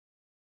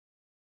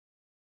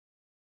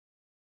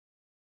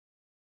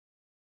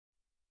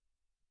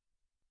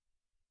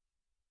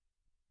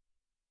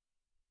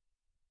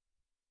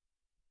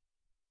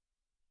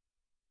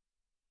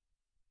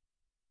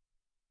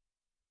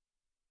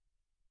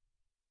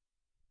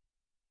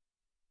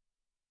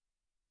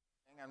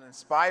and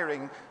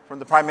inspiring from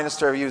the Prime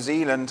Minister of New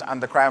Zealand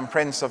and the Crown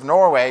Prince of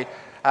Norway.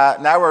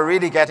 Now we're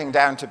really getting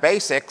down to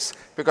basics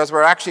because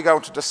we're actually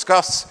going to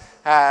discuss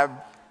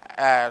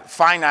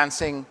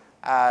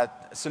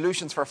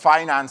solutions for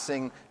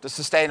financing the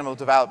Sustainable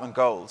Development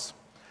Goals.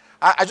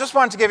 I just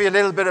want to give you a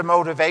little bit of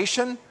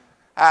motivation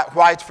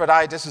why for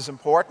this is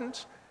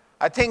important.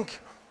 I think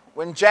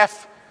when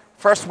Jeff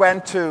first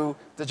went to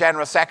the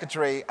General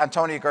Secretary,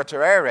 Antonio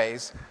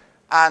Guterres,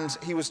 and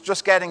he was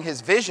just getting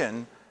his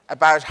vision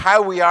about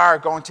how we are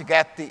going to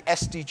get the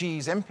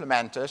SDGs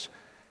implemented,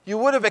 you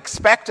would have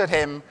expected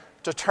him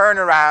to turn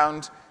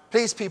around.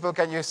 Please, people,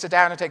 can you sit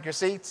down and take your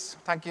seats?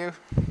 Thank you.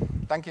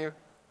 Thank you.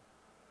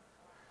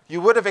 You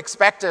would have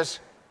expected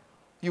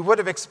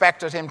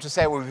him to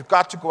say, well, we've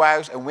got to go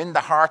out and win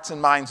the hearts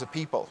and minds of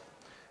people.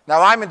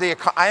 Now, I'm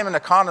an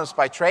economist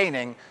by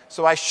training,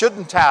 so I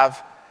shouldn't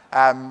have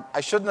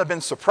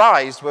been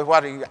surprised with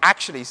what he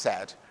actually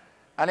said.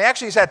 And he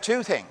actually said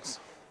two things.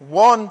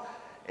 One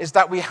is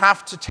that we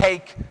have to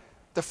take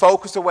the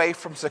focus away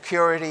from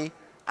security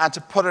and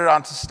to put it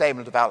onto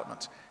sustainable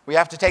development. We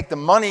have to take the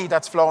money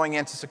that's flowing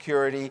into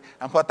security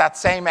and put that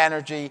same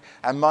energy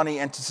and money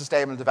into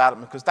sustainable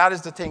development, because that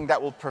is the thing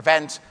that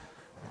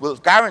will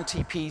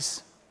guarantee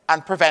peace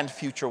and prevent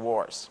future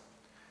wars.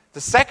 The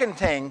second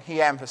thing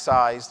he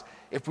emphasized,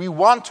 if we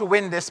want to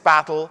win this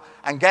battle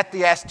and get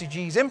the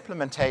SDGs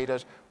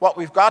implemented, what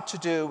we've got to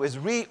do is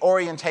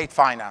reorientate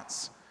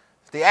finance.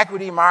 The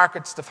equity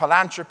markets, the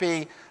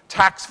philanthropy,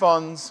 tax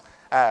funds,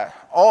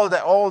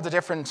 all the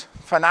different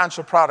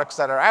financial products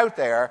that are out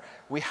there,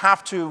 we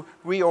have to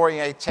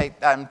reorientate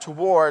them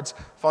towards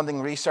funding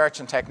research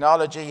and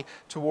technology,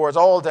 towards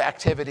all the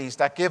activities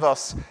that give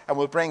us and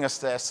will bring us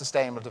the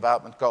Sustainable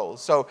Development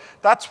Goals. So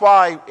that's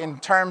why, in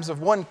terms of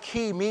one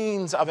key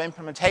means of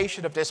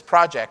implementation of this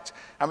project,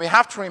 and we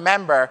have to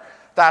remember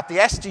that the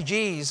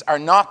SDGs are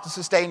not the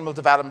Sustainable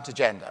Development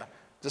Agenda.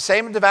 The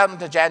Sustainable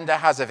Development Agenda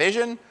has a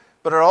vision,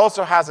 but it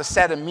also has a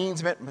set of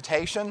means of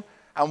implementation.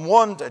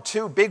 And the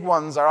two big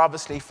ones are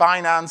obviously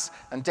finance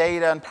and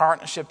data and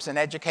partnerships and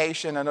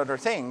education and other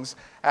things.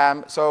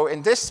 So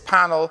in this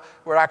panel,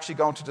 we're actually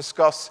going to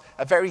discuss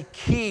a very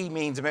key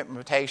means of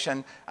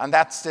implementation, and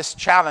that's this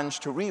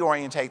challenge to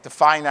reorientate the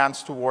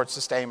finance towards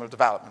sustainable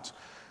development.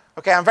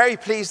 Okay, I'm very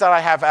pleased that I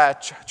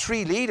have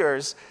three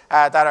leaders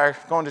that are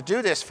going to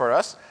do this for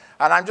us.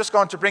 And I'm just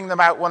going to bring them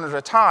out one at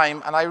a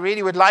time. And I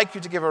really would like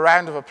you to give a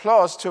round of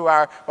applause to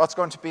what's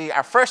going to be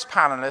our first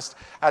panelist.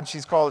 And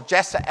she's called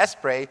Jessa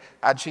Espray.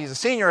 And she's a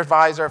senior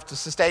advisor of the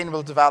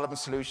Sustainable Development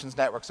Solutions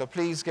Network. So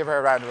please give her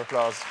a round of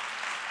applause.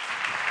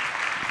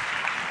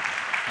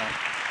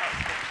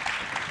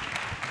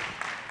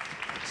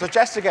 So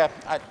Jessica,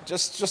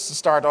 just to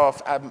start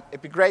off,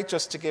 it'd be great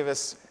just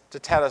to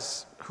tell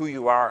us who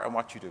you are and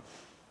what you do.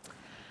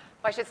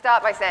 I should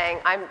start by saying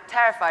I'm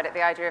terrified at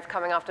the idea of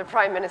coming after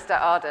Prime Minister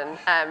Ardern.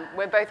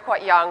 We're both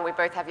quite young, we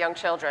both have young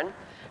children,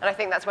 and I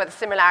think that's where the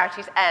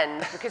similarities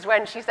end, because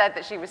when she said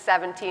that she was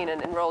 17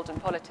 and enrolled in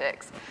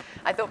politics,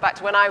 I thought back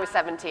to when I was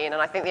 17,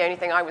 and I think the only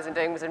thing I was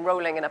doing was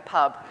enrolling in a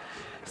pub.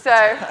 So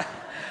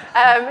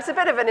it's a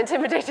bit of an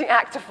intimidating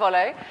act to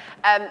follow.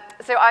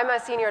 So I'm a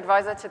senior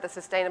advisor to the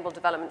Sustainable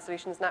Development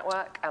Solutions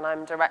Network, and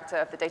I'm director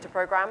of the data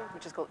program,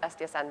 which is called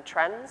SDSN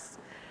Trends.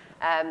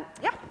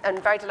 Yeah, and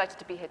very delighted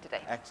to be here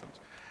today. Excellent.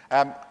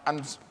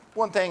 And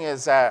one thing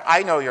is,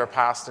 I know your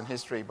past and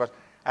history, but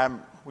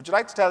would you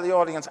like to tell the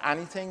audience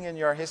anything in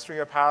your history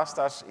or past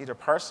that's either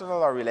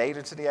personal or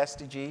related to the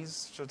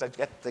SDGs, so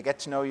that they get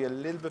to know you a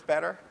little bit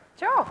better?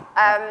 Sure.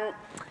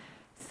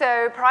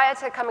 So prior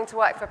to coming to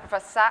work for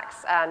Professor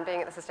Sachs and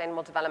being at the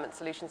Sustainable Development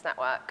Solutions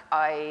Network,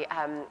 I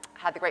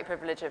had the great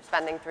privilege of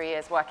spending 3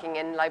 years working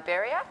in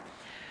Liberia.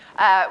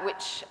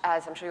 Which,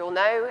 as I'm sure you all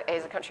know,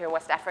 is a country in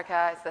West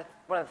Africa. It's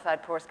one of the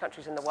third poorest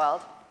countries in the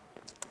world.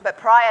 But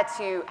prior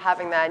to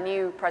having their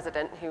new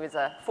president, who was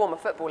a former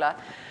footballer,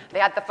 they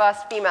had the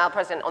first female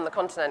president on the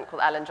continent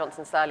called Ellen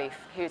Johnson Sirleaf,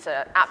 who's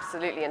an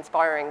absolutely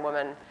inspiring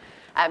woman,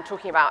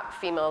 talking about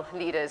female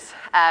leaders.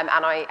 And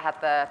I had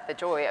the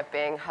joy of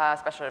being her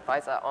special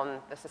advisor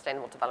on the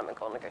Sustainable Development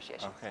Goal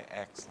negotiation. Okay,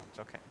 excellent.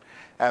 Okay.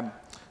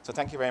 So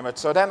thank you very much.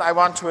 So then I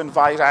want to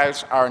invite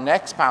out our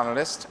next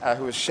panelist,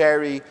 who is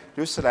Sherry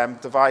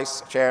Lusalem, the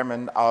Vice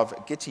Chairman of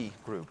Gitti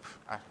Group.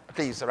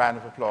 Please, a round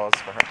of applause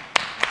for her.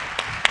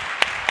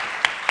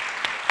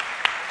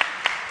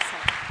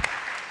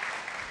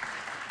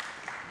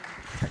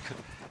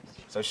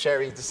 So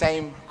Sherry, the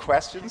same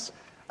questions.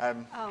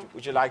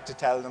 Would you like to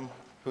tell them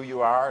who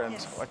you are and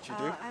what you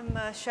do?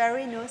 I'm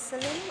Sherry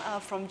Lusalem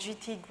from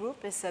GT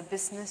Group. It's a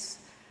business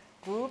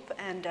group,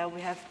 and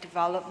we have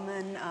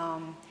development,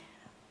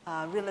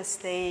 real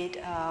estate,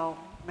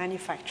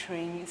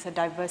 manufacturing. It's a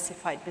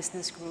diversified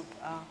business group.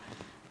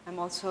 I'm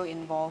also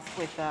involved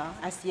with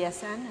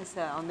SDSN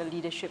on the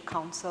Leadership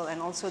Council, and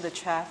also the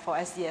chair for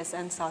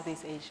SDSN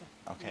Southeast Asia.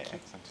 Okay,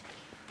 excellent.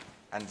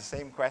 And the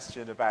same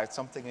question about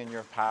something in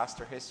your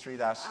past or history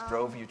that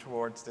drove you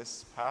towards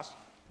this path?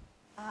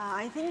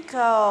 I think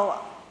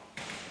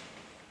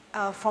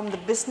From the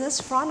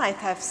business front, I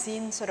have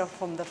seen sort of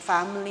from the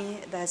family,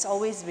 there's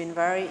always been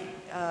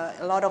a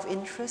lot of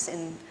interest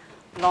in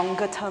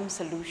longer term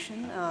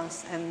solution,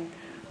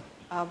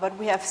 but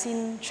we have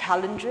seen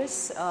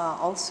challenges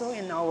also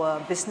in our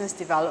business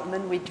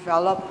development. We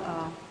developed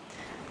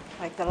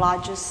like the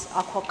largest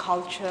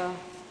aquaculture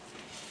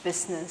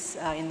business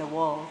in the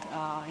world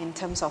in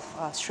terms of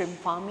shrimp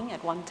farming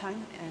at one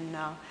time,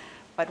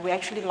 but we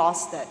actually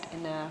lost that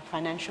in a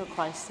financial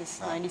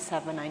crisis,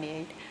 97,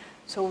 98.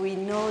 So we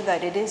know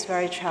that it is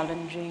very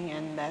challenging,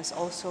 and there's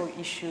also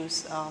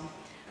issues. There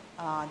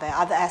are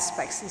other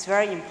aspects. It's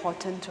very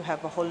important to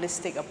have a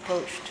holistic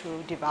approach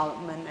to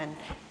development, and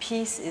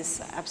peace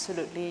is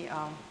absolutely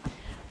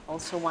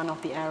also one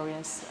of the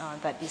areas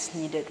that is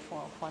needed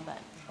for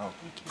that. Oh,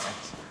 thank you.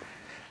 Thanks.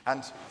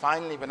 And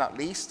finally, but not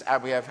least,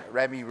 we have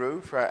Remy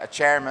Roux, a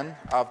chairman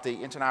of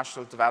the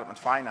International Development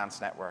Finance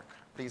Network.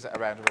 Please, a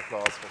round of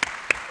applause for.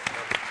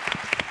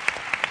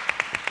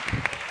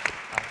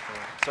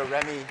 So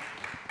Remy,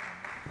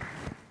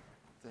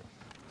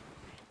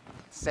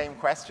 same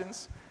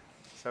questions.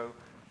 So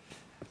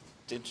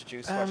to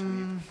introduce what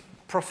you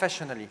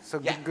professionally. So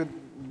yeah.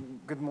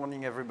 good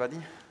morning, everybody.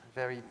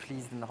 Very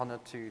pleased and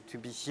honored to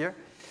be here.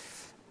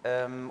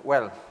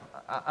 Well,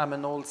 I'm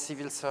an old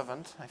civil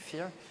servant, I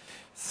fear.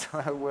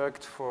 So I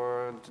worked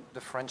for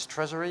the French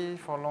Treasury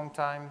for a long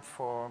time,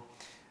 for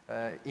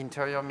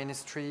Interior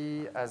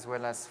Ministry, as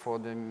well as for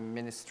the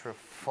Ministry of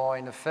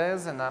Foreign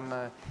Affairs, and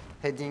I'm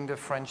heading the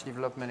French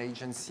Development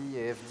Agency,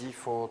 AFD,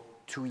 for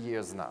 2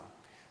 years now.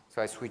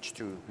 So I switched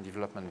to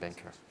development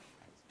banker.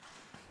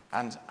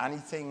 And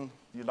anything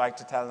you'd like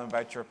to tell them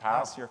about your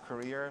past, your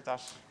career,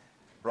 that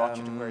brought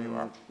you to where you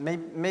are?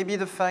 Maybe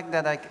the fact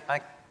that I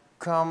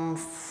come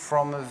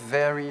from a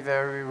very,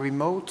 very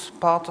remote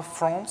part of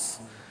France,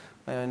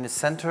 in a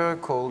center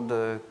called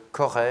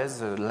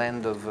Corrèze, a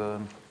land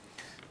of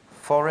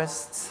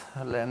forests,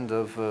 a land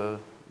of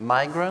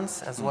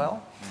migrants as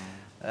well,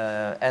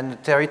 and a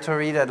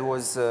territory that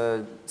was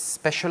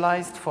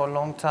specialized for a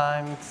long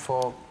time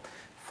for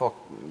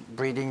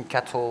breeding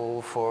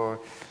cattle,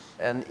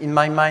 and in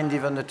my mind,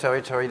 even a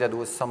territory that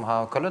was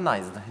somehow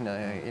colonized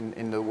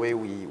in the way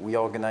we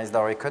organized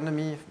our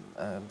economy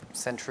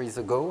centuries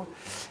ago.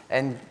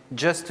 And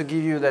just to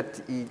give you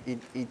that,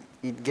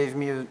 it gave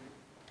me a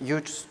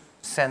huge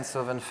sense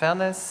of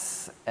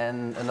unfairness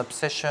and an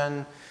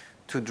obsession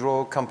to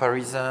draw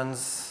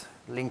comparisons,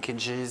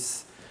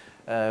 linkages,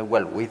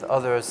 well, with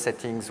other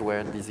settings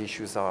where these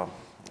issues are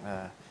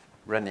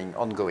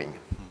ongoing.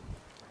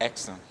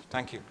 Excellent,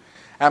 thank you.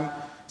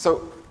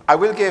 So I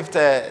will give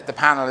the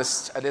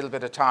panelists a little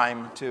bit of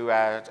time to,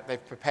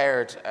 they've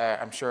prepared,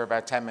 I'm sure,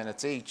 about 10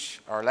 minutes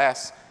each or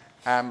less,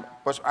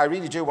 but I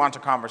really do want a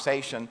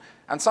conversation.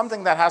 And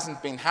something that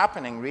hasn't been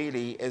happening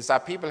really is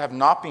that people have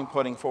not been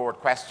putting forward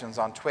questions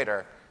on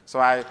Twitter. So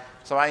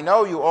I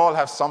know you all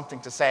have something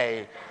to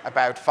say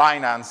about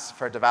finance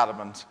for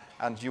development,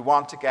 and you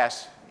want to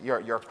get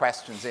your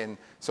questions in.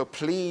 So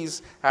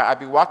please, I'll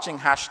be watching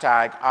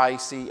hashtag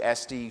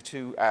ICSD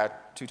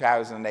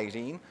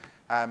 2018.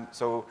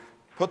 So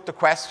put the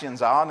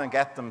questions on and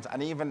get them,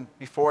 and even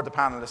before the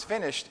panel is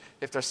finished,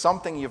 if there's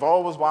something you've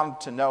always wanted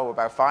to know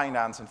about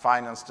finance and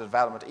finance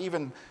development,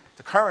 even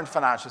the current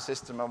financial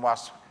system and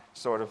what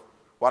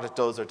it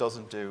does or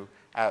doesn't do,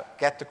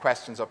 get the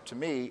questions up to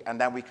me,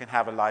 and then we can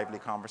have a lively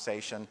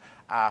conversation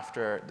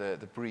after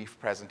the brief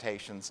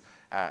presentations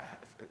that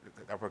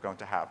we're going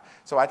to have.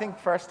 So I think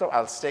first,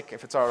 I'll stick,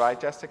 if it's all right,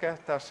 Jessica,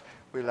 that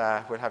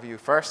we'll have you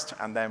first,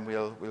 and then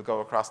we'll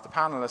go across the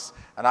panelists,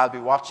 and I'll be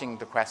watching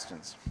the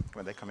questions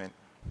when they come in.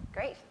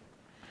 Great.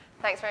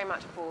 Thanks very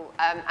much, Paul.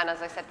 And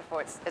as I said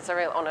before, it's a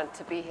real honor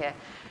to be here.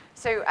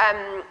 So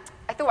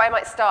I thought I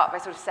might start by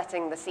sort of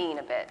setting the scene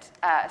a bit.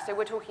 So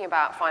we're talking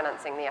about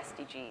financing the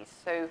SDGs.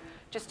 So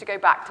just to go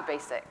back to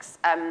basics,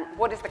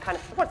 what's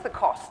the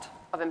cost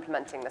of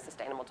implementing the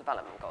Sustainable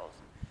Development Goals?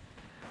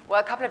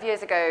 Well, a couple of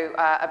years ago,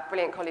 a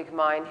brilliant colleague of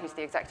mine, who's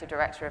the executive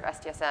director of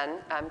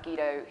SDSN,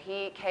 Guido,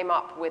 he came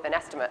up with an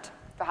estimate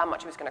for how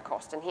much it was going to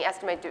cost, and he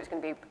estimated it was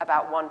going to be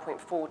about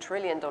 $1.4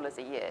 trillion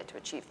a year to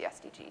achieve the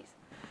SDGs.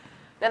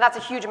 Now, that's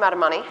a huge amount of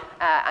money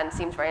and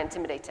seems very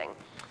intimidating.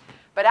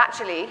 But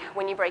actually,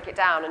 when you break it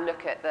down and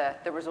look at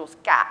the resource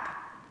gap,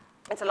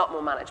 it's a lot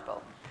more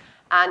manageable.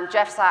 And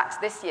Jeff Sachs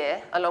this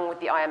year, along with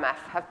the IMF,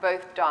 have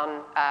both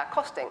done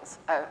costings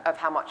of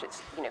how much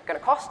it's going to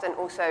cost, and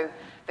also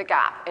the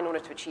gap in order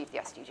to achieve the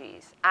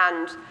SDGs.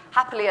 And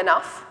happily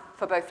enough,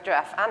 for both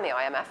Jeff and the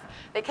IMF,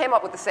 they came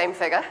up with the same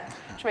figure,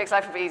 which makes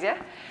life a bit easier.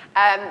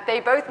 They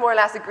both more or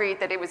less agreed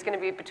that it was going to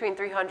be between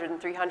 300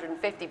 and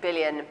 350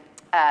 billion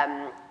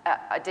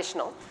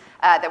additional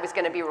that was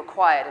going to be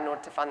required in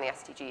order to fund the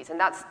SDGs. And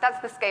that's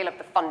the scale of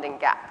the funding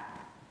gap.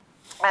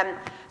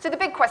 So the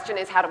big question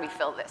is, how do we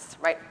fill this,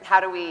 right? How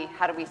do we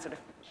sort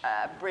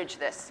of bridge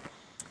this?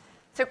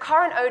 So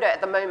current ODA at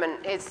the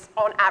moment is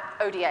on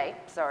ODA,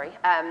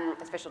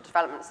 Official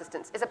Development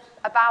Assistance, is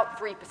about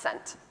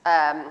 3%,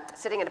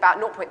 sitting at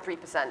about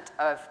 0.3%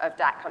 of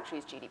DAC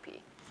countries'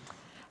 GDP.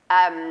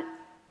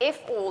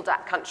 if all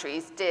DAC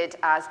countries did,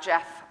 as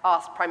Jeff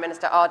asked Prime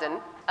Minister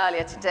Ardern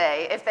earlier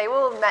today, if they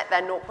all met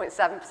their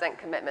 0.7%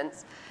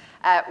 commitments,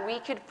 we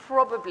could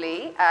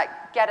probably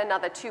get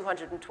another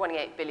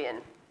 228 billion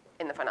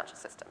in the financial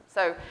system.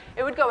 So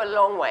it would go a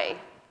long way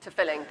to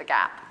filling the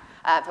gap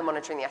for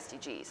monitoring the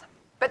SDGs.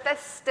 But there's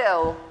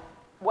still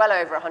well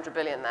over 100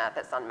 billion there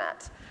that's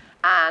unmet.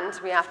 And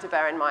we have to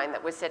bear in mind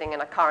that we're sitting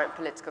in a current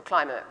political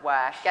climate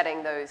where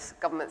getting those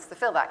governments to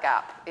fill that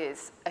gap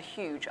is a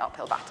huge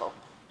uphill battle.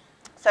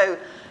 So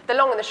the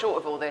long and the short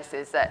of all this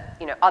is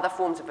that other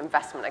forms of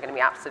investment are going to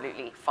be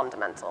absolutely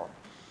fundamental.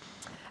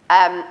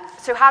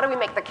 So how do we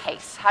make the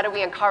case? How do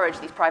we encourage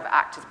these private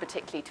actors,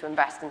 particularly, to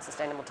invest in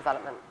sustainable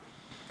development?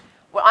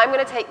 Well, I'm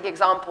going to take the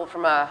example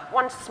from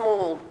one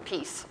small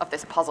piece of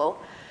this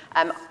puzzle.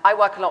 I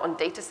work a lot on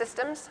data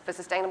systems for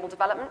sustainable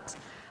development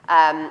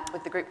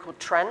with the group called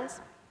Trends.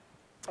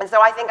 And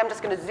so I think I'm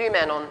just going to zoom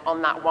in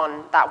on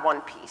that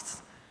one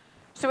piece.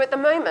 So at the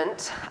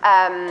moment,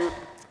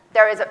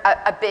 there is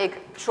a big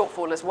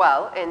shortfall as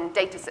well in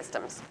data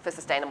systems for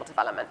sustainable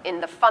development, in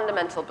the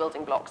fundamental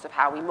building blocks of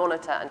how we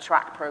monitor and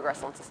track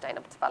progress on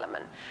sustainable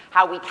development,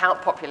 how we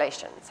count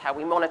populations, how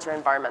we monitor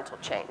environmental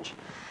change.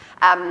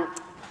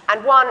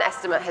 And one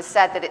estimate has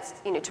said that it's,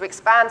 to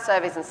expand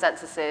surveys and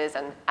censuses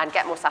and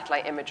get more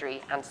satellite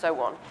imagery and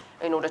so on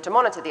in order to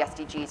monitor the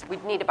SDGs,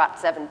 we'd need about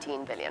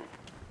 17 billion.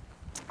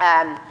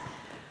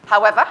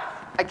 However,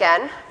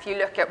 again, if you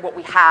look at what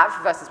we have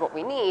versus what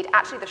we need,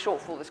 actually the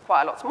shortfall is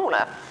quite a lot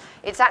smaller.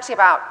 It's actually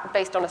about,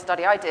 based on a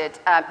study I did,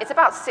 it's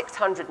about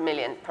 600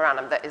 million per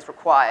annum that is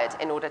required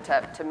in order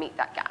to meet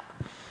that gap.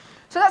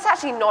 So that's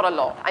actually not a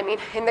lot. I mean,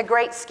 in the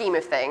great scheme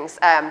of things,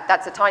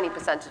 that's a tiny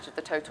percentage of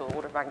the total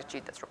order of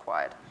magnitude that's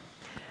required.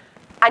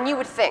 And you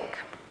would think,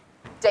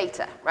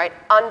 data, right?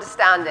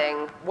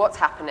 Understanding what's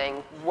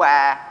happening,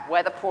 where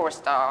the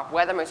poorest are,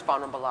 where the most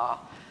vulnerable are,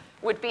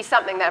 would be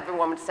something that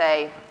everyone would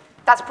say,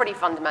 that's pretty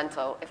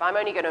fundamental. If I'm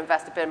only going to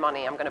invest a bit of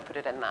money, I'm going to put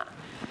it in that.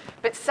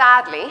 But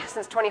sadly,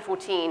 since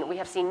 2014, we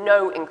have seen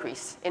no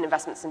increase in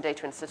investments in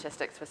data and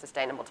statistics for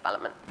sustainable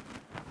development.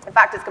 In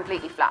fact, it's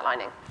completely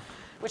flatlining,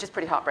 which is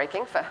pretty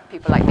heartbreaking for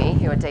people like me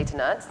who are data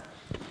nerds.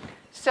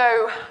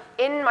 So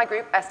in my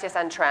group,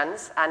 SDSN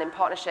Trends, and in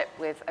partnership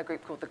with a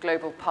group called the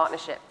Global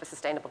Partnership for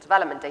Sustainable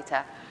Development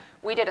Data,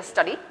 we did a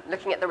study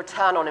looking at the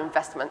return on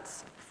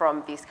investments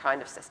from these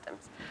kind of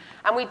systems.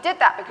 And we did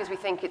that because we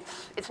think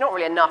it's not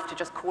really enough to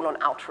just call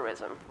on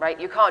altruism, right?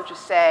 You can't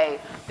just say,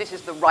 this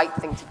is the right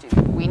thing to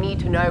do. We need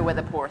to know where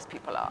the poorest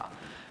people are.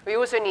 We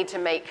also need to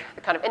make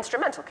the kind of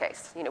instrumental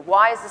case.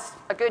 Why is this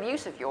a good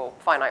use of your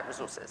finite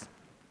resources?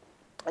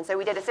 And so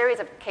we did a series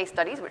of case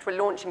studies, which we're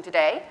launching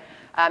today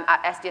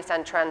at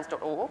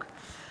sdsntrends.org,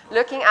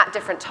 looking at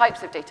different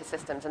types of data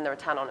systems and the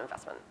return on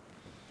investment.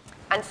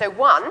 And so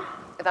one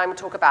that I'm going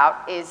to talk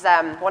about is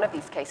one of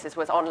these cases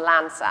was on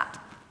Landsat.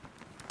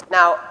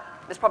 Now,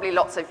 there's probably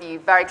lots of you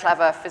very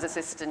clever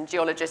physicists and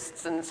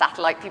geologists and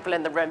satellite people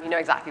in the room who know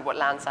exactly what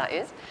Landsat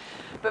is.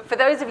 But for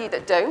those of you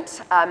that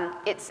don't,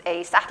 it's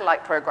a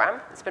satellite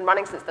program. It's been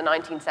running since the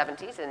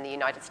 1970s in the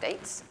United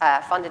States,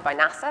 funded by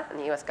NASA and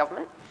the US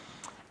government.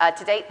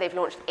 To date, they've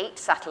launched 8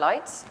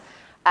 satellites.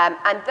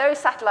 And those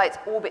satellites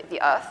orbit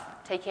the Earth,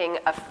 taking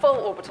a full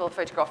orbital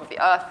photograph of the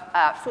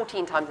Earth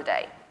 14 times a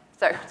day.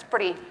 So it's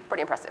pretty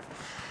impressive.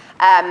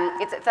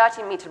 It's at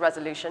 13-meter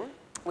resolution,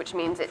 which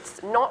means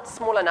it's not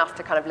small enough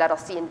to kind of let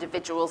us see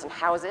individuals and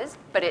houses,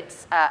 but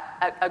it's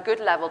a good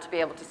level to be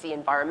able to see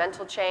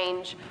environmental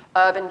change,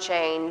 urban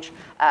change,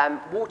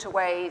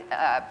 waterway,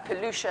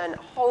 pollution, a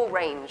whole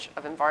range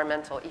of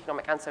environmental,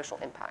 economic, and social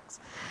impacts.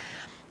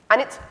 And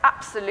it's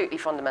absolutely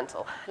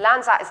fundamental.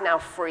 Landsat is now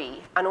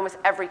free, and almost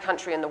every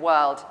country in the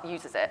world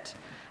uses it.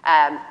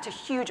 To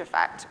huge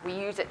effect. We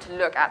use it to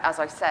look at, as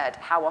I said,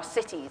 how our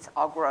cities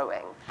are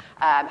growing,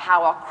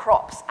 how our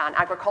crops and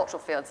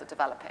agricultural fields are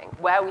developing,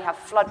 where we have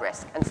flood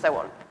risk, and so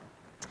on.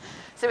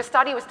 So a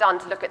study was done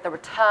to look at the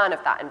return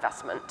of that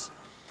investment.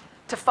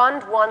 To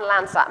fund one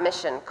Landsat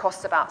mission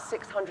costs about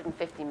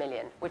 650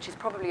 million, which is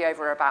probably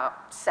over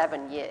about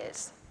 7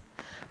 years.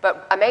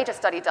 But a major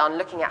study done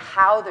looking at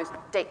how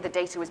the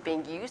data was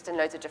being used in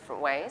loads of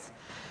different ways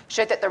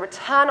showed that the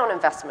return on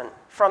investment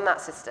from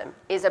that system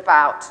is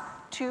about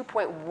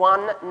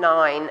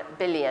 2.19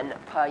 billion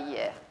per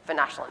year for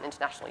national and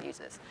international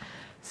users.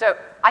 So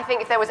I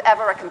think if there was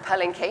ever a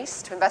compelling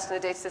case to invest in a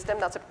data system,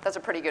 that's a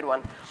pretty good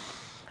one.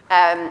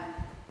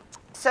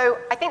 So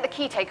I think the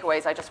key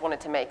takeaways I just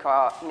wanted to make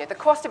are, the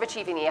cost of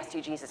achieving the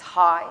SDGs is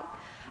high,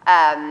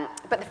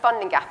 but the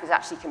funding gap is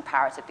actually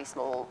comparatively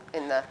small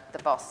in the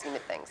vast scheme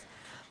of things.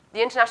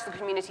 The international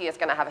community is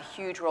going to have a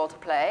huge role to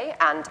play,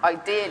 and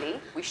ideally,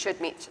 we should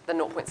meet the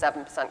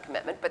 0.7%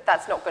 commitment, but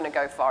that's not going to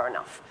go far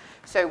enough.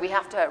 So we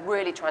have to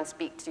really try and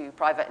speak to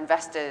private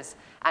investors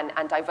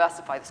and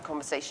diversify this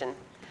conversation.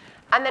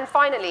 And then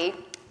finally,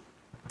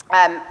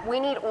 We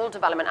need all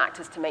development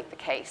actors to make the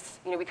case.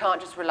 You know, we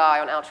can't just rely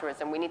on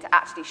altruism. We need to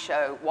actually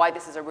show why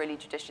this is a really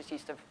judicious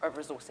use of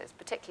resources,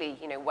 particularly,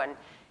 you know, when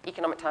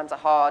economic times are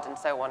hard and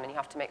so on, and you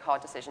have to make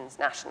hard decisions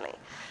nationally.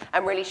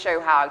 And really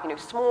show how, you know,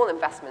 small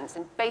investments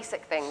in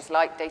basic things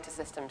like data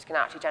systems can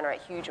actually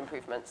generate huge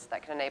improvements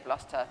that can enable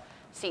us to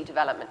see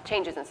development,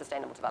 changes in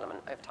sustainable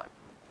development over time.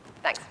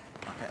 Thanks.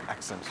 Okay,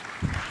 excellent.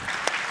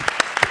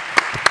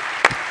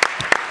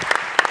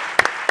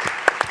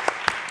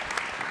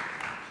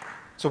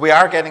 So we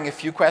are getting a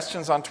few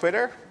questions on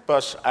Twitter,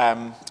 but,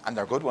 and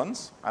they're good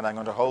ones, and I'm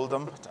going to hold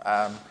them.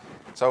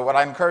 So what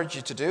I encourage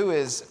you to do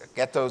is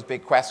get those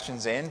big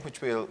questions in, which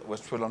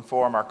will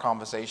inform our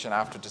conversation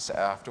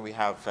after we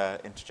have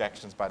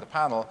interjections by the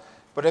panel.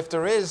 But if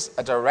there is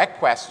a direct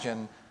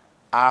question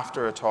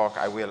after a talk,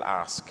 I will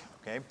ask,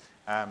 okay?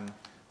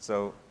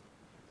 So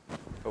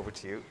over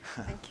to you.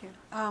 Thank you.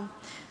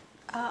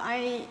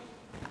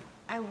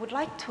 I would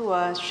like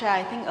to share,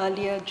 I think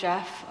earlier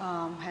Jeff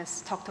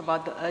has talked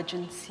about the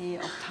urgency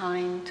of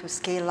time to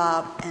scale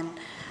up, and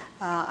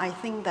I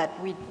think that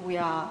we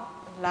are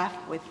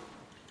left with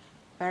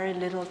very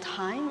little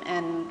time,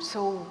 and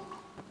so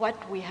what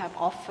we have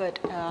offered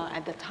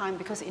at the time,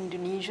 because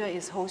Indonesia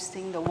is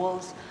hosting the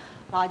world's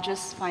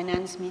largest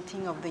finance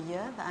meeting of the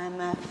year, the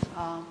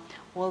IMF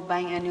World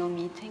Bank annual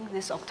meeting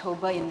this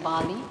October in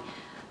Bali.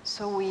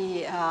 So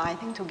we, I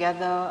think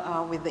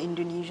together with the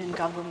Indonesian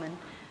government,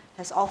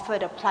 has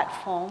offered a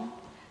platform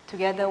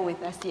together with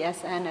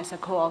SDSN as a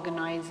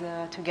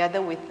co-organizer,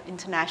 together with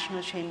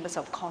International Chambers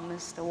of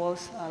Commerce, the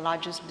world's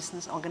largest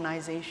business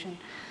organization,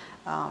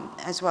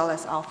 as well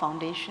as our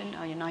foundation,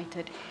 our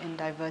United in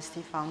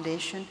Diversity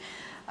Foundation,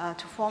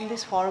 to form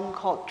this forum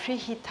called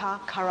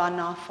Trihita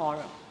Karana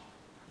Forum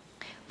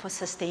for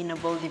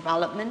Sustainable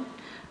Development,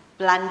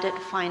 Blended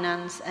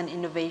Finance and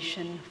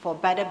Innovation for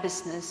Better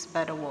Business,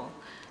 Better World.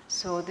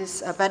 So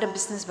this Better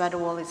Business, Better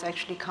World is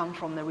actually come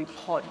from the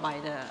report by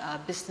the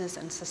Business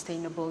and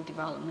Sustainable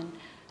Development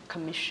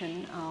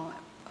Commission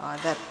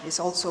that is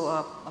also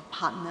a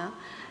partner.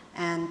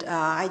 And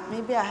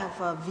maybe I have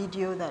a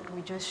video that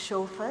we just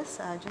show first,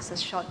 just a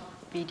short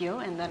video,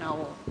 and then I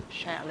will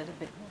share a little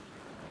bit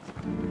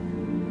more.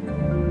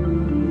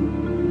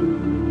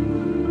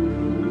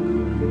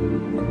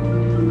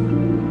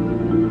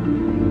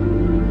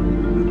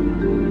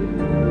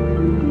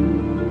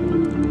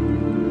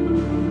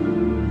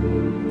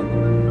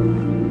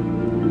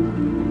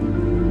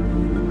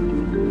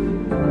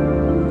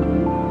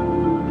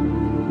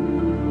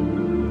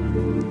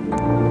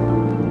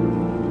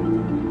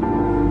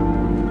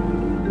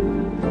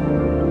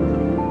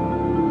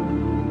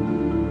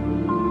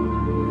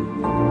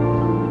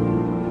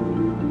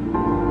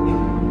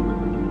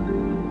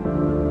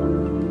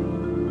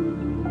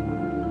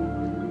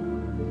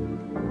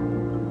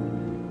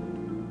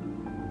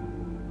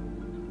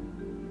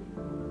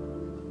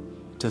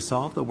 To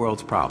solve the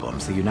world's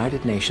problems, the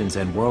United Nations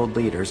and world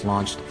leaders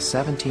launched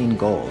 17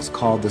 goals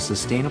called the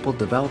Sustainable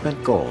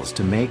Development Goals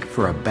to make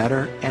for a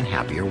better and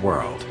happier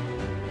world.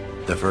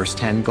 The first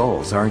 10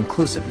 goals are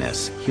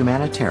inclusiveness,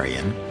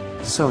 humanitarian,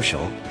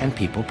 social, and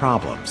people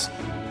problems.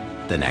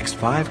 The next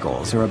 5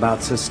 goals are about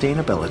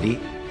sustainability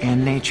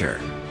and nature.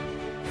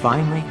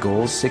 Finally,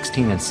 goals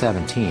 16 and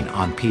 17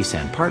 on peace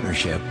and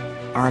partnership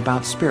are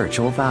about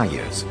spiritual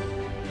values.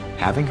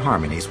 Having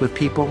harmonies with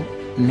people,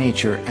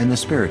 nature, and the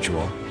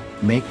spiritual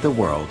make the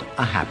world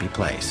a happy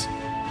place.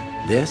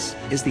 This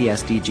is the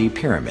SDG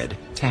pyramid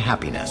to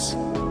happiness.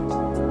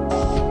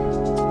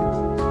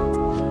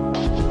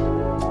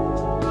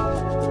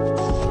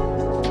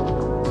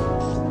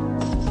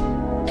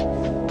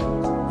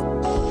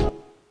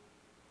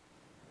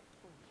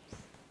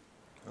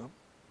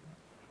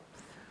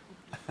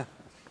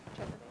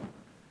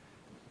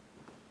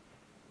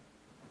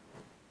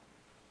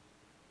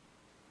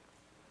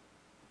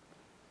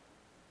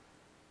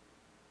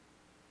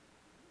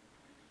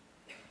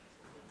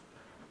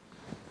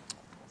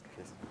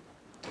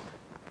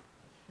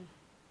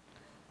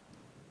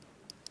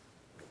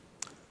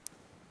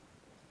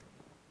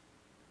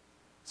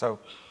 So,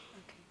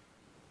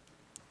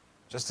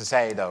 just to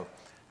say though,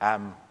 a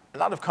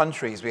lot of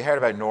countries, we heard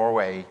about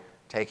Norway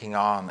taking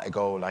on a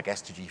goal like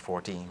SDG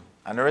 14,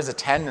 and there is a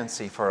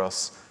tendency for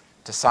us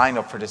to sign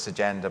up for this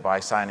agenda by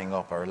signing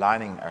up or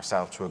aligning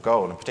ourselves to a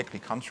goal, and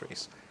particularly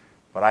countries.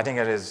 But I think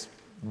it is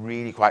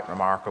really quite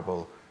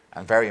remarkable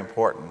and very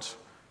important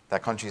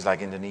that countries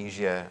like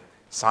Indonesia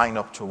sign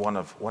up to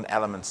one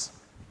element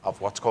of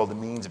what's called the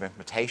means of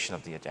implementation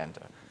of the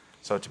agenda.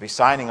 So to be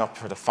signing up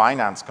for the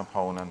finance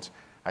component,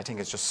 I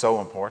think it's just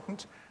so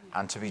important,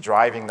 and to be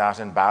driving that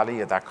in Bali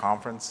at that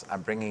conference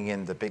and bringing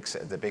in the big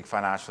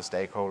financial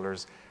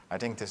stakeholders, I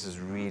think this is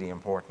really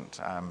important.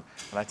 And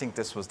I think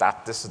this is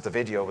the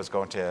video was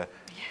going to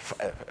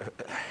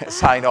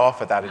sign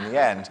off at that in the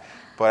end,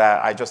 but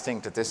I just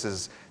think that this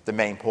is the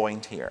main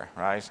point here,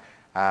 right?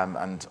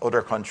 And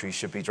other countries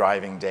should be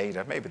driving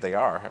data. Maybe they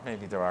are.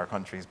 Maybe there are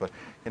countries, but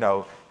you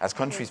know, as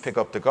countries pick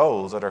up the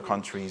goals, other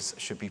countries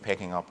should be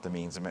picking up the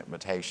means of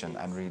implementation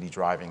and really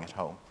driving it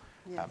home.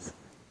 Yes.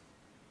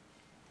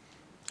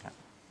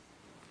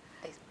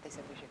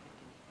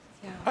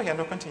 Yeah. Oh yeah,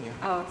 no, continue.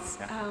 Oh,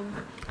 Yeah.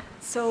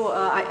 so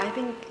I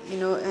think,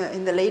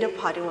 in the later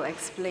part it will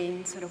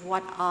explain sort of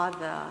what are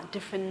the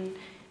different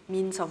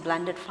means of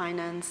blended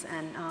finance,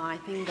 and I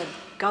think the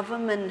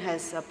government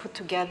has put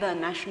together a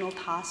national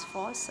task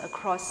force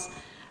across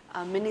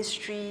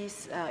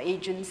ministries,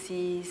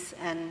 agencies,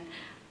 and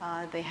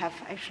they have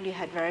actually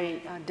had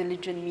very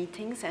diligent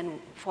meetings, and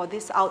for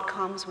these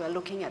outcomes we're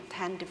looking at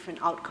 10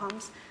 different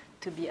outcomes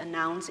to be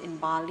announced in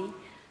Bali.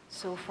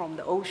 So from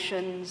the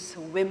oceans,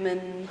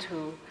 women,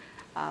 to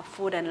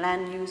food and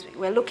land use,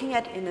 we're looking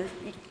at in a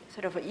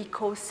sort of an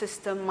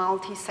ecosystem,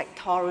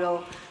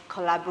 multi-sectorial,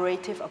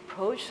 collaborative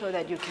approach so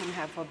that you can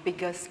have a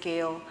bigger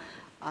scale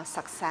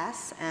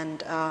success.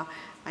 And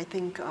I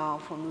think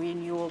from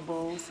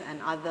renewables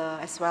and other,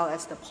 as well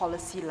as the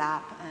policy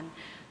lab. And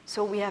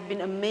so we have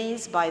been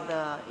amazed by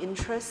the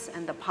interests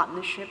and the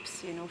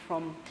partnerships,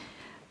 from,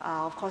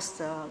 of course,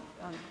 the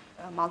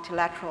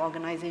multilateral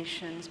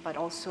organizations, but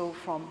also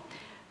from,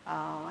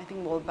 I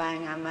think, World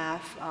Bank,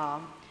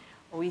 IMF,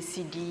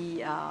 OECD,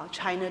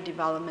 China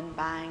Development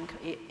Bank,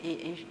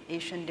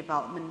 Asian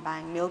Development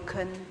Bank,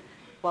 Milken,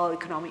 World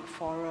Economic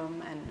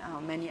Forum,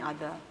 and many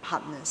other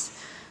partners.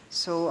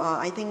 So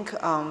I think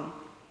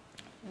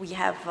we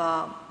have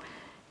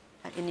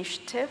an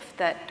initiative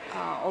that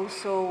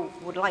also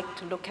would like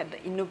to look at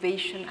the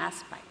innovation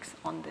aspects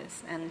on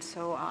this. And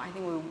so I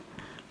think we would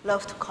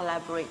love to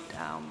collaborate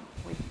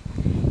with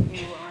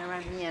you,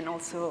 Remy, and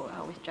also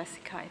with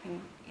Jessica, I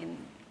think, in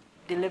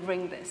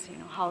delivering this.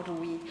 How do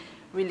we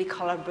really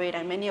collaborate?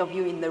 And many of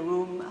you in the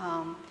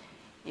room,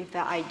 if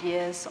there are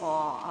ideas,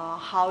 or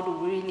how to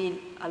really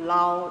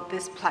allow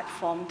this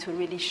platform to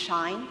really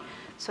shine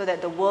so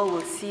that the world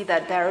will see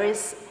that there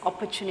is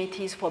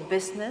opportunities for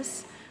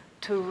business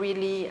to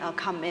really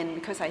come in,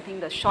 because I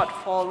think the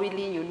shortfall,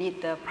 really, you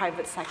need the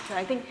private sector.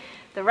 I think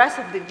the rest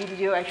of the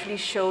video actually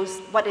shows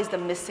what is the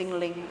missing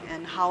link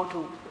and how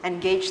to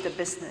engage the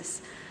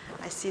business.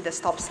 I see the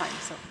stop sign,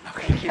 so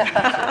thank you.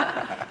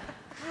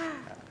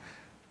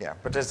 Yeah,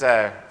 but there's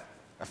a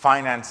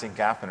financing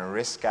gap and a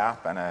risk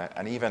gap,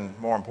 and even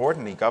more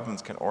importantly,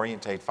 governments can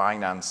orientate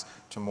finance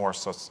to more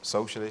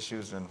social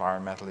issues and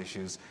environmental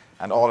issues,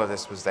 and all of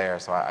this was there.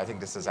 So I think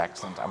this is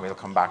excellent, and we'll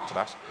come back to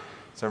that.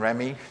 So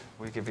Remy,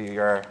 we'll give you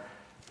your...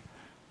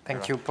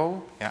 Thank you,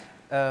 Paul. Yeah.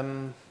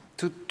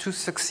 To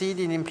succeed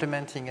in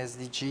implementing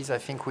SDGs, I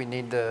think we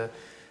need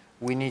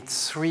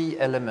 3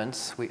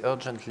 elements. We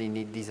urgently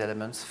need these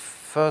elements.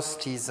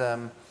 First is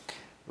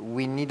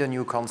we need a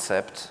new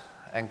concept,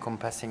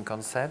 encompassing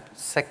concept.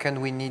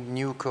 Second, we need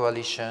new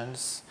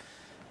coalitions.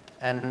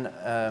 And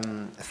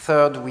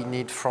third, we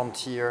need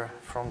frontier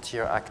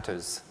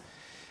actors.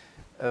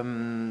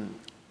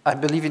 I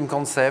believe in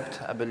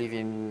concept, I believe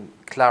in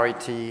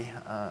clarity,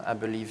 I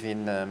believe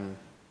in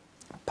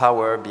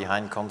power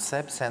behind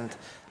concepts. And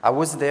I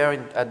was there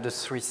at the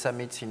 3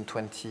 summits in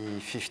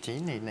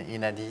 2015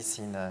 in Addis,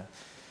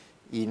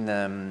 in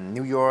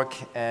New York,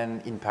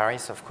 and in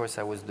Paris. Of course,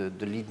 I was the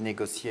lead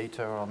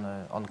negotiator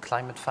on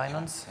climate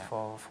finance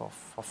for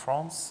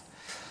France.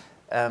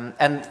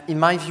 And in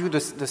my view,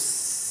 the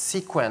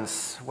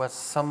sequence was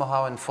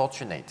somehow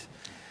unfortunate.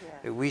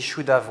 We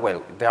should have,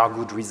 well, there are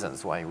good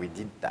reasons why we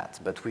did that,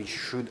 but we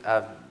should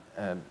have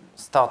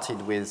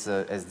started with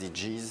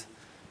SDGs,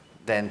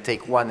 then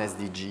take one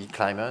SDG,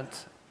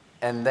 climate,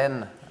 and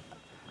then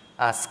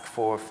ask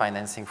for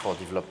financing for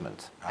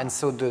development. And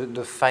so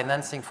the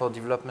financing for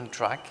development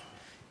track,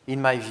 in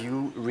my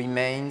view,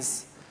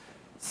 remains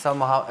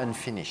somehow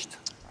unfinished.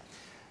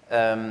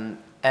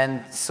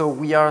 And so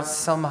we are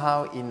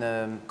somehow in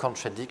a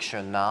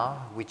contradiction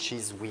now, which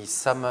is we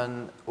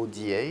summon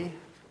ODA,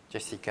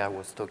 Jessica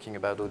was talking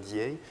about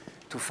ODA,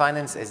 to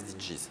finance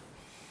SDGs.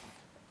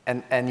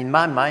 And in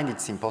my mind,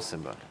 it's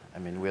impossible. I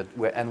mean,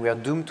 we are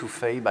doomed to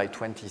fail by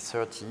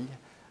 2030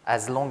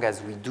 as long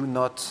as we do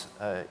not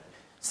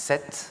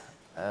set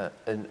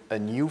a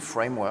new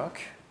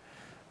framework,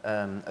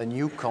 a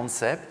new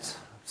concept.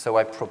 So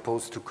I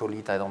propose to call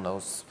it, I don't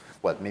know,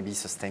 what, maybe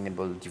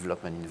sustainable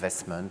development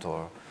investment,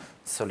 or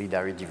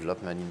solidarity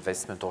development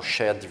investment, or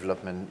shared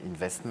development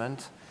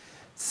investment.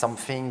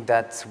 Something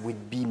that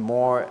would be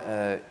more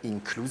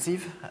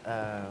inclusive.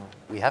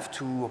 We have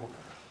to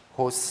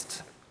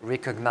host,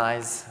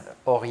 recognize,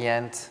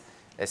 orient,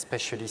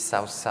 especially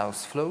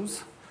South-South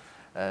flows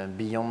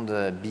beyond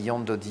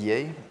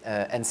ODA,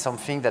 and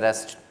something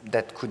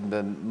that could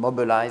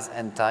mobilize,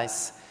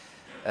 entice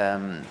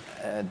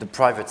the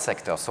private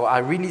sector. So I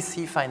really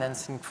see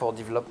financing for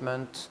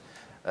development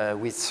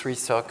with 3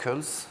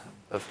 circles.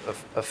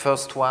 A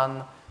first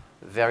one,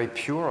 very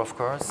pure, of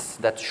course,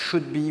 that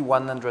should be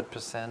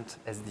 100%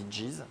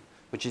 SDGs,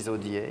 which is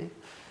ODA.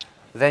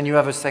 Then you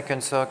have a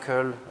second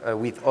circle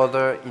with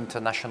other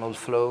international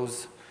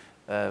flows.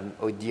 The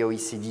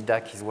OECD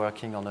DAC is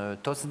working on a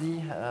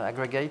TOSD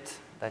aggregate.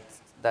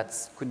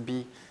 That could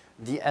be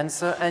the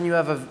answer. And you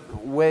have a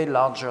way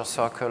larger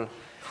circle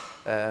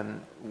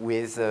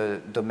with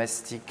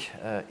domestic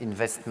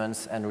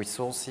investments and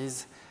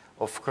resources,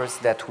 of course,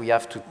 that we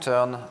have to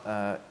turn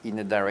in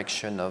a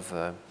direction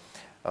of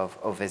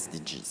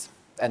SDGs.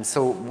 And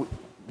so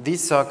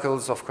these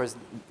circles, of course,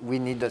 we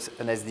need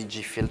an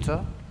SDG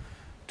filter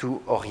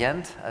to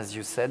orient, as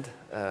you said,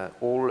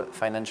 all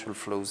financial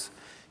flows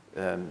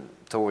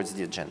towards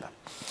the agenda.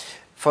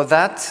 For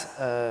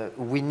that,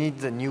 we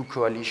need new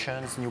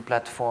coalitions, new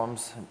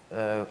platforms.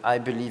 I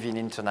believe in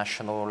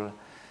international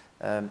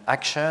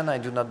action. I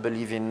do not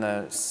believe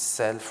in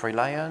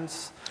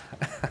self-reliance.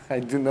 I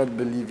do not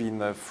believe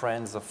in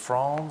Friends of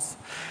France.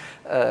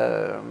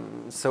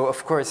 So,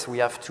 of course, we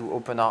have to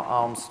open our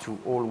arms to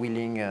all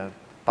willing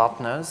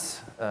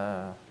partners.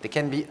 They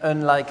can be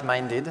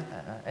unlike-minded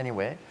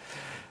anyway.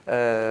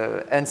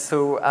 And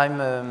so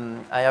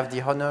I have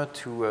the honor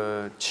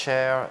to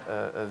chair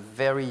a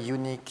very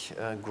unique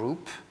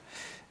group,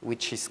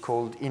 which is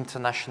called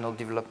International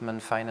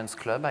Development Finance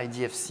Club,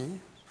 IDFC,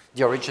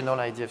 the original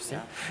IDFC.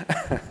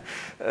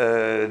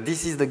 Yeah.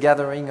 This is the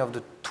gathering of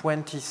the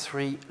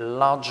 23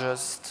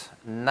 largest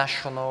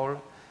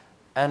national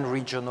and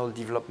regional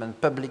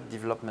development, public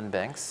development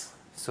banks.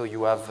 So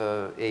you have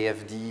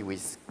AFD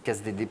with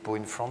Caisse des Dépôts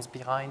in France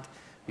behind.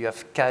 You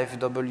have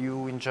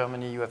KfW in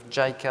Germany, you have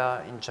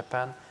JICA in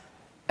Japan,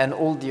 and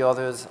all the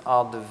others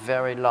are the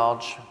very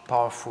large,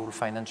 powerful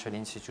financial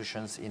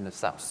institutions in the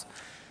south.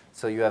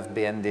 So you have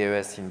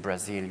BNDES in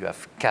Brazil, you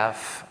have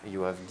CAF,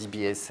 you have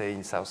DBSA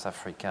in South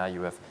Africa,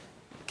 you have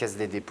Caisse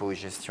des Dépôts et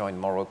Gestion in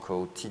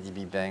Morocco,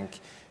 TDB Bank,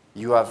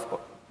 you have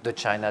the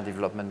China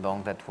Development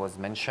Bank that was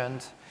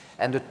mentioned,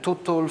 and the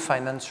total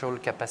financial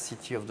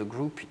capacity of the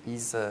group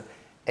is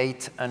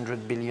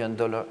 $800 billion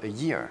a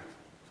year.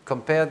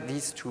 Compare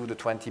these to the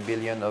 20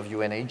 billion of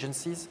UN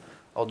agencies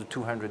or the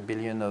 200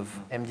 billion of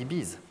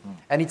MDBs.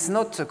 And it's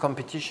not a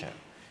competition,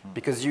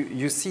 because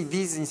you see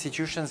these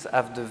institutions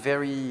have the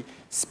very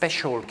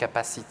special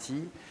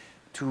capacity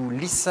to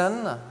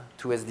listen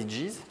to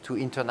SDGs, to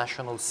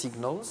international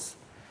signals,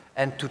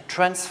 and to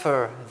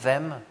transfer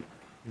them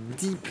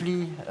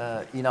deeply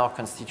in our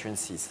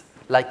constituencies,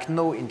 like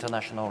no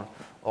international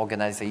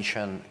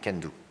organization can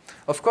do.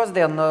 Of course,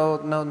 they are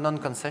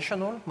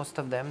non-concessional, most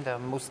of them. They are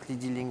mostly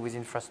dealing with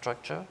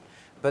infrastructure,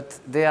 but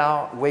they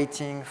are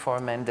waiting for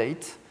a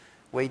mandate,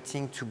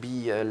 waiting to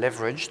be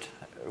leveraged,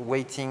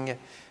 waiting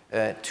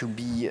to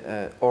be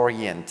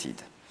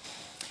oriented.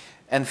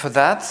 And for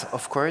that,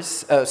 of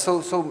course,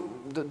 so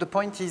the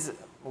point is,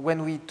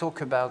 when we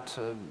talk about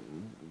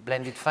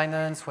blended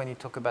finance, when we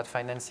talk about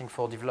financing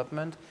for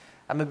development,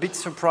 I'm a bit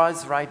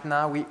surprised right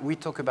now. We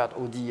talk about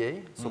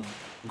ODA, so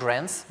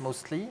grants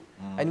mostly,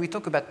 and we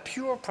talk about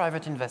pure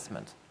private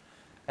investment.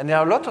 And there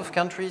are a lot of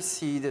countries,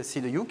 see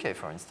the UK,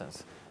 for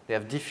instance. They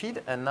have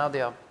DFID, and now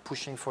they are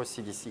pushing for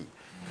CDC.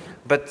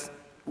 But,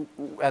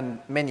 and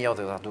many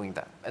others are doing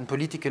that. And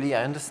politically,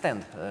 I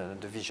understand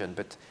the vision,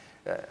 but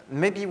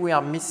maybe we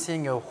are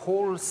missing a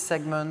whole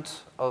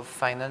segment of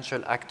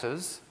financial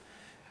actors.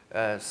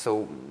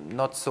 So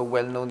not so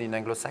well known in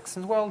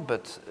Anglo-Saxon world,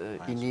 but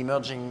in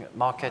emerging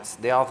markets,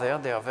 they are there,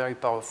 they are very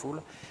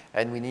powerful,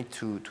 and we need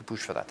to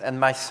push for that. And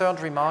my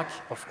third remark,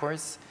 of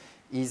course,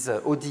 is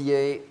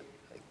ODA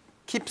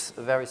keeps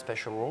a very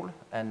special role,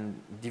 and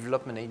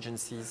development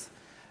agencies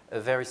a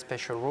very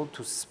special role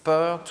to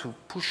spur, to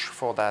push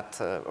for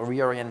that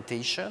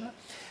reorientation.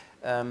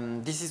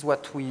 This is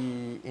what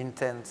we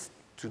intend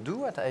to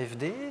do at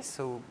AFD,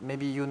 so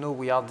maybe you know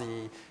we are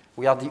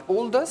the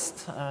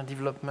oldest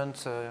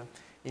development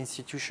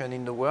institution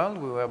in the world.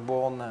 We were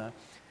born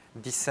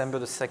December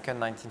the 2nd,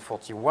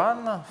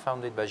 1941,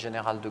 founded by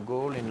General de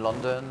Gaulle in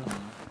London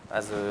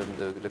as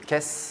the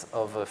Caisse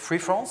of Free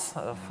France,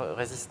 of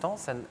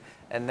Resistance.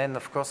 And then,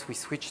 of course, we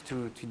switched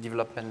to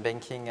development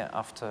banking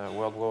after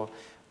World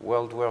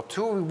War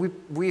II.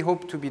 We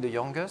hope to be the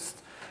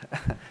youngest.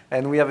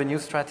 And we have a new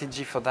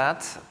strategy for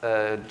that.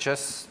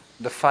 Just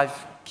the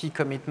 5 key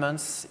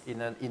commitments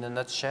in a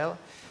nutshell.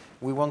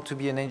 We want to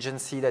be an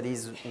agency that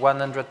is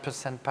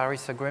 100%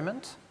 Paris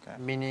Agreement,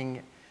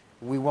 meaning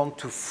we want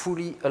to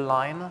fully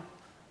align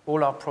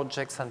all our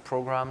projects and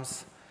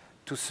programs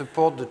to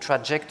support the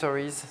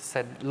trajectories,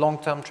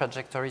 long-term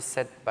trajectories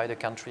set by the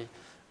country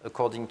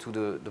according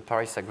to the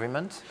Paris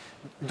Agreement,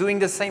 doing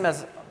the same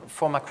as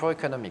for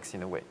macroeconomics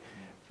in a way.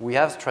 We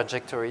have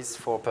trajectories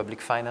for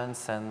public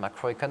finance and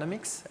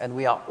macroeconomics, and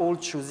we are all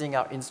choosing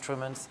our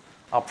instruments,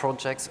 our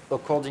projects,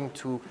 according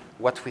to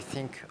what we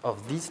think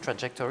of these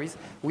trajectories.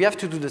 We have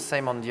to do the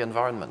same on the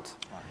environment.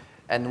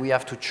 And we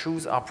have to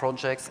choose our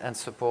projects and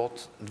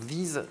support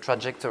these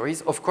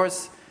trajectories. Of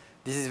course,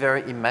 this is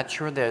very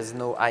immature. There is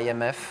no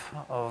IMF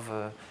of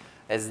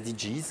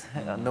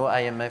SDGs, no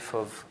IMF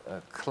of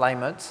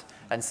climate.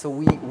 And so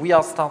we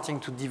are starting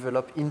to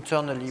develop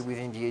internally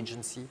within the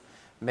agency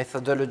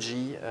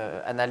methodology,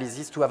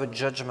 analysis to have a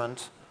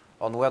judgment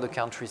on where the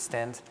country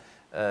stands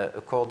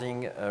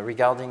regarding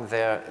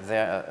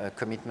their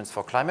commitments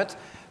for climate.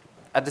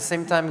 At the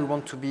same time, we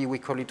want to be, we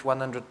call it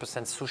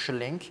 100% social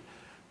link,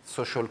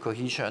 social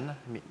cohesion,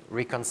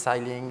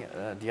 reconciling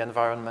the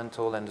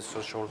environmental and the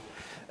social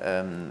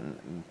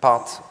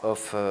part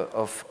of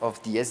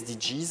the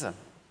SDGs.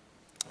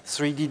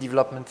 3D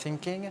development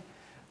thinking,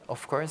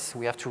 of course.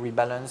 We have to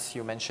rebalance,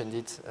 you mentioned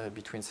it,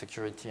 between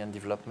security and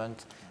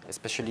development,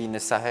 especially in the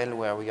Sahel,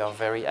 where we are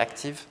very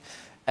active.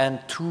 And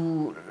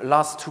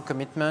last two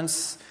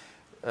commitments,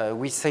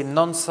 we say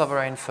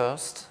non-sovereign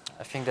first.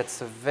 I think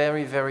that's a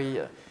very,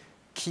 very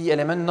key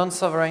element.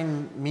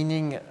 Non-sovereign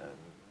meaning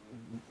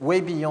way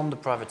beyond the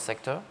private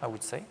sector, I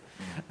would say.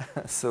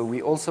 So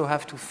we also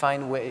have to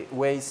find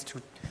ways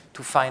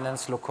to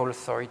finance local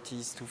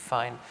authorities, to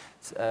find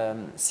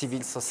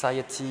civil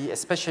society,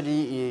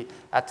 especially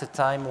at a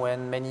time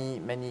when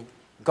many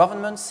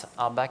governments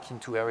are back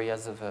into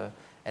areas of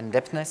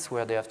indebtedness,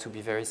 where they have to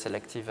be very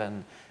selective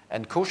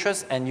and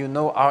cautious. And you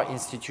know, our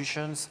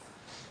institutions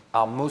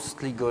are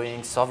mostly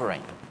going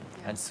sovereign.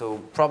 Yeah. And so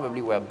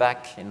probably we're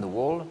back in the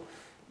wall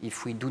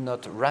if we do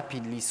not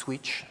rapidly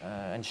switch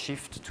and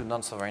shift to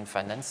non-sovereign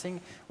financing.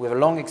 We have a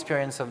long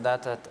experience of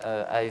that at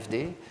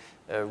AFD,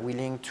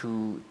 willing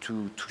to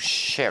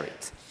share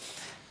it.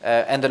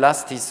 And the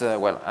last is,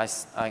 well,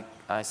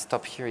 I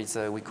stop here, is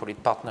we call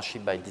it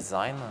partnership by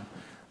design,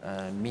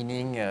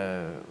 meaning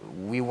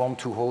we want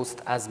to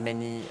host as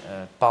many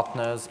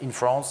partners in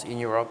France, in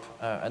Europe,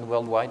 and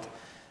worldwide,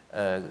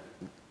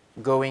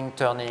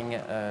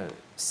 turning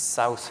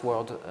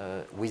southward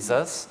with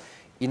us,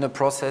 in a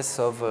process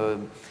of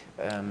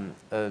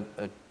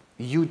a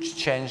huge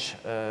change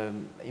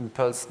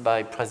impulsed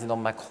by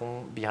President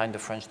Macron behind the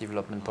French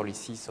development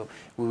policy. So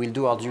we will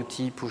do our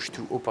duty, push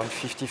to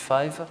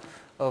 0.55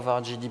 of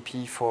our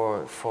GDP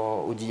for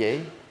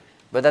ODA,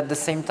 but at the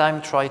same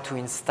time try to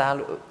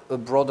install a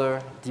broader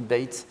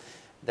debate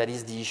that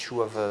is the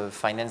issue of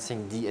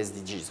financing the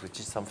SDGs, which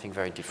is something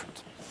very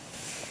different.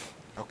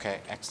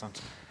 Okay,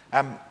 excellent.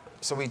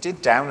 So we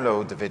did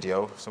download the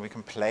video, so we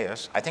can play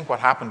it. I think what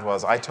happened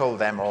was I told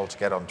them all to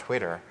get on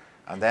Twitter,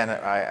 and then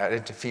I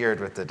interfered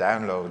with the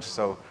download.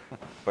 So,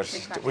 but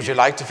would you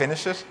like to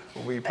finish it?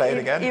 Will we play it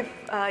again?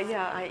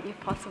 If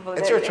possible.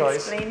 It's your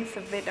choice. It explains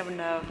a bit on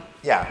the,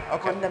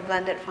 okay. on the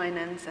blended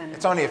finance. And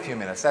it's only a few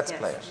minutes. Let's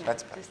play it.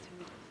 Let's play it.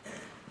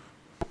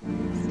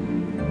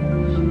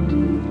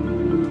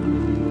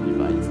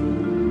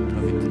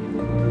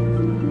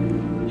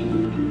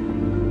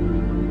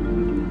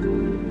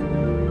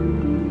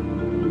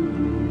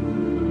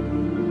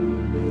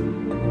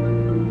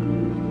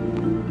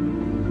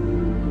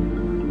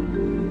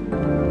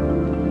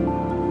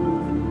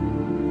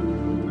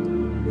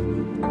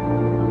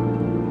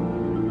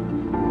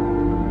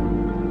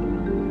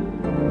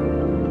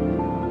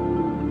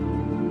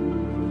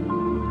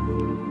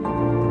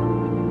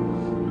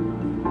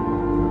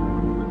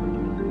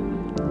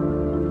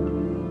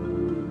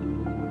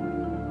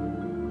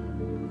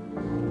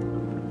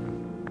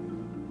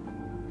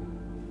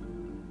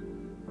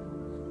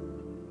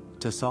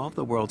 To solve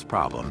the world's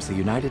problems, the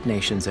United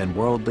Nations and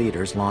world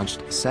leaders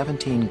launched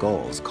 17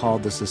 goals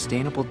called the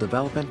Sustainable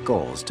Development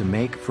Goals to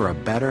make for a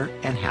better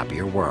and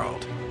happier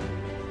world.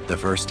 The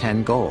first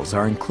 10 goals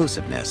are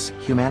inclusiveness,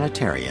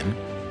 humanitarian,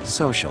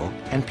 social,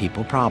 and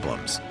people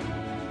problems.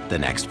 The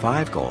next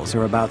 5 goals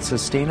are about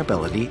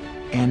sustainability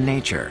and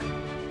nature.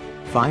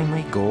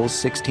 Finally, goals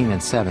 16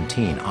 and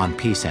 17 on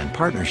peace and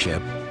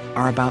partnership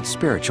are about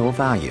spiritual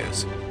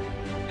values.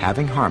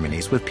 Having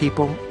harmonies with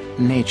people,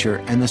 nature,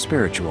 and the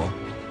spiritual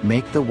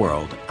make the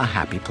world a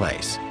happy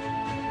place.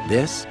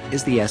 This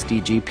is the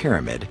SDG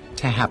pyramid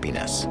to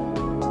happiness.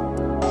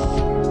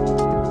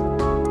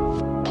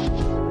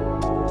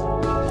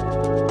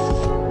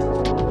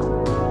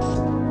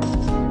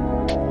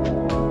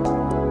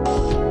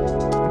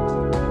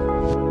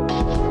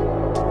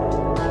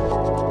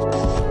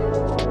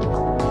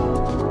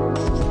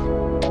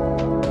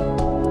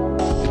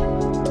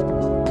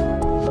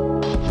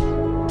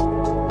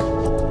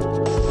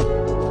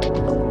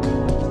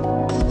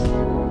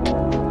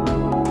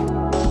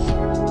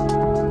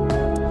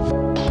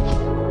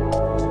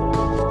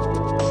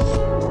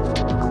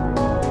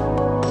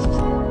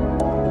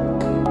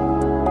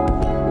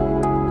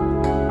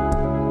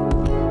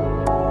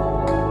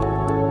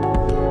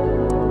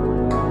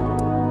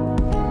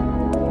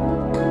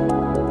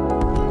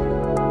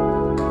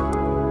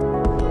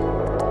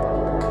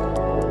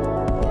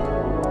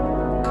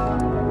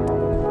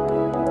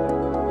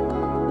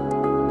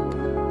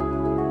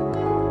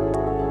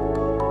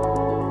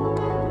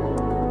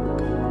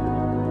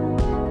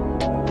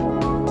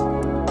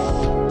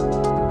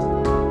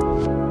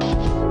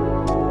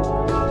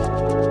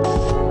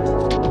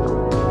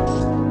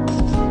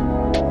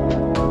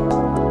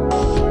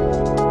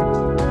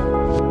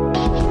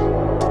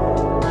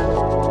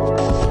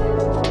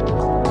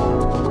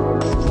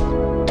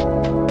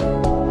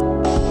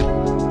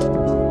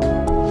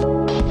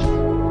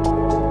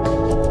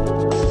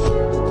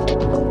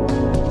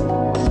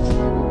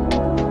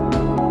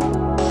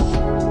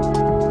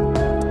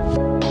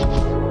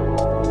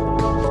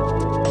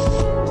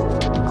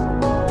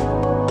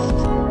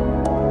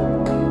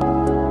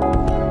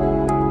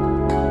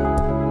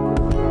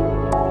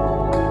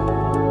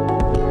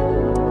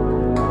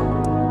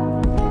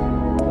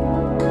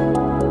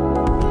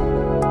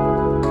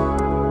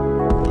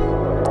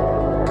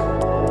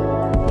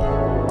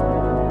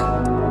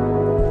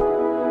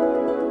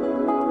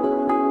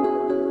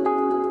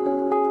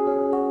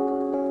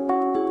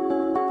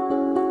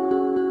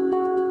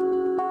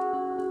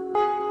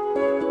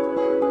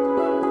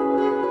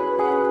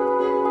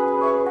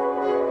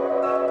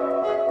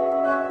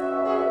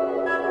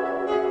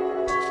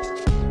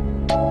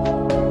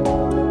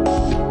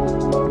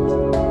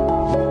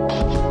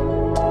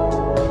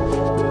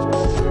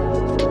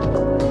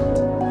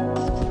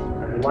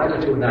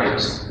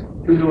 announce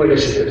two new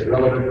initiatives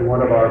relevant to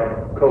one of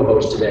our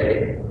co-hosts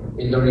today,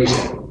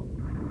 Indonesia.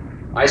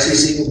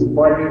 ICC will be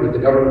partnering with the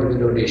government of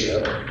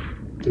Indonesia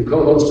to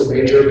co-host a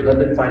major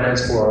blended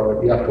finance forum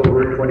at the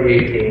October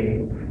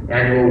 2018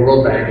 annual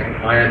World Bank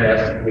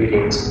IMF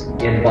meetings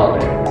in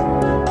Bali.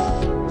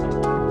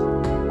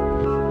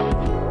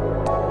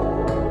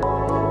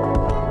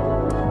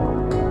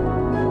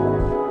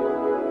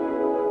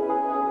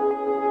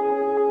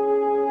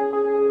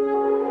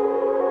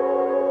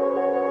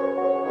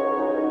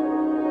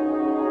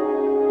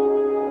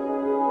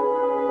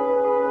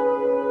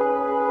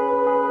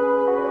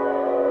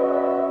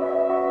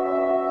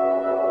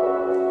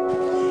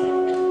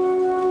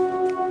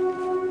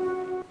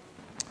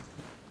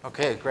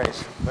 Okay,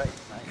 great. Great.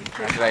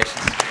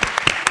 Congratulations.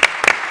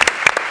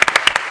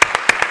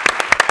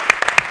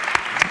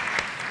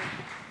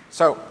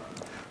 So,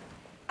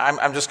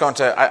 I'm just going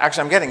to,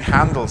 actually I'm getting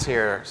handles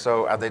here,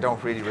 so they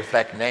don't really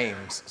reflect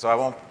names, so I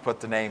won't put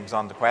the names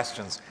on the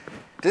questions.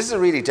 This is a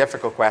really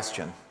difficult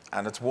question,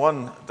 and it's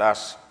one that,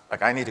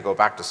 like, I need to go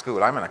back to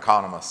school. I'm an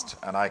economist,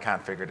 and I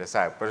can't figure this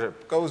out, but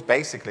it goes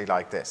basically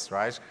like this,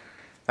 right?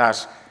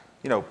 That,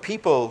 you know,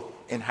 people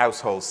in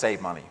households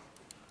save money.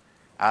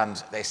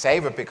 And they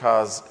save it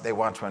because they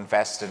want to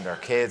invest in their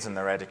kids and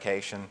their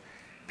education.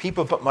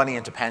 People put money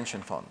into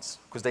pension funds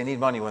because they need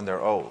money when they're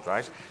old,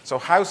 right? So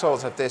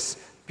households have this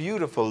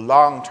beautiful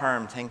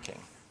long-term thinking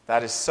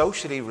that is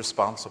socially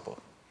responsible,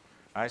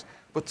 right?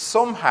 But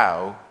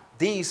somehow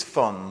these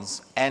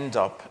funds end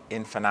up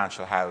in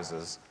financial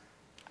houses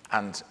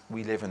and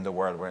we live in the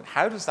world we're in.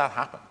 How does that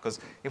happen?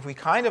 Because if we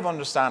kind of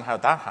understand how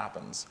that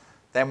happens,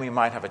 then we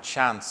might have a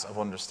chance of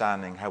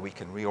understanding how we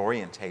can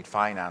reorientate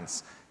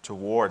finance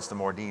towards the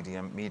more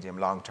medium,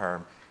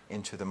 long-term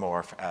into the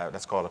more,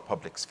 let's call it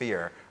public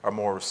sphere, or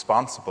more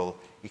responsible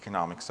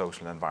economic,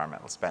 social, and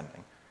environmental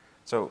spending.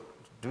 So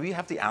do we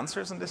have the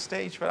answers on this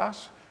stage for that?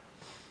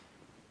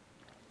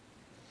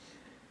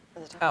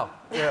 Oh,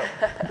 yeah.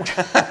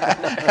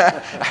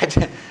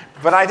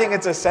 But I think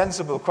it's a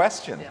sensible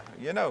question,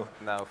 you know.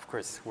 Now, of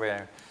course,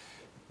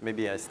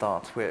 maybe I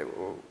start.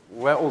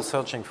 We're all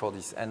searching for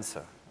this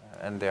answer.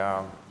 And there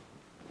are,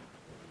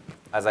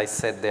 as I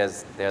said,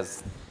 there's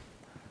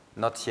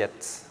not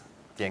yet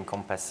the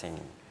encompassing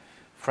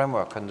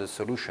framework on the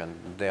solution.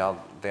 There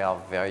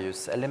are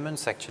various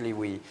elements.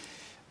 Actually,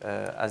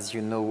 as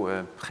you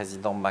know,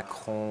 President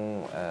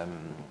Macron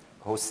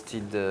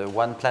hosted the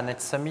One Planet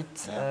Summit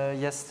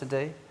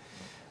yesterday.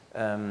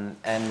 And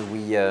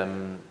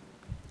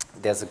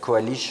there's a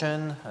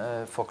coalition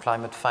for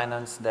climate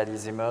finance that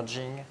is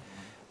emerging,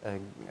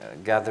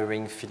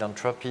 gathering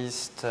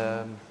philanthropists,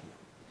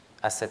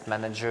 asset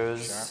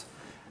managers. Sure.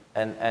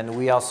 And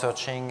we are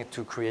searching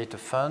to create a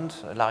fund.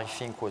 Larry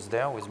Fink was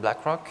there with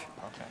BlackRock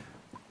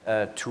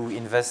to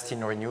invest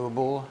in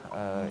renewable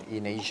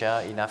in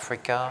Asia, in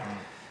Africa,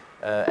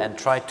 and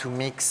try to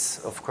mix,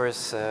 of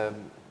course,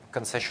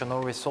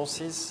 concessional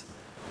resources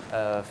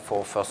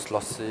for first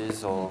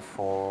losses or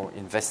for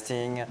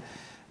investing,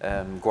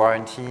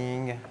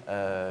 guaranteeing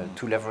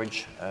to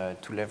leverage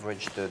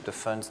the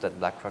funds that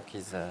BlackRock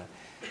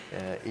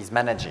is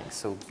managing.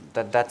 So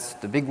that's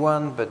the big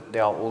one, but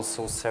there are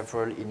also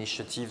several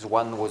initiatives.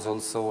 One was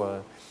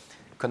also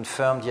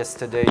confirmed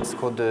yesterday. It's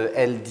called the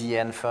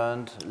LDN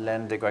Fund,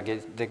 Land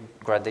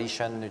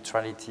Degradation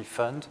Neutrality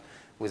Fund,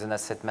 with an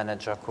asset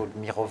manager called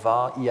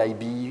Mirova,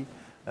 EIB,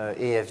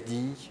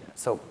 AFD.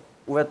 So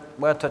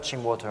we're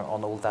touching water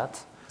on all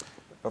that.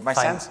 But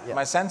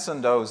my sense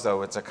on those,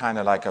 though, it's a kind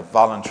of like a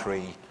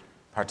voluntary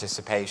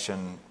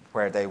participation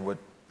where they would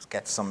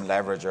get some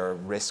leverage or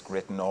risk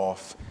written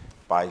off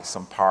by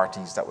some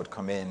parties that would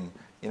come in.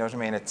 You know what I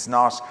mean? It's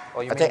not.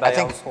 Oh,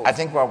 I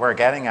think what we're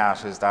getting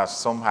at is that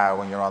somehow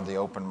when you're on the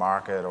open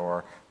market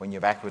or when you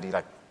have equity,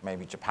 like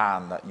maybe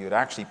Japan, that you'd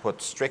actually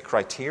put strict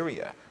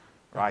criteria,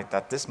 right?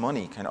 That this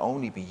money can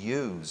only be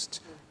used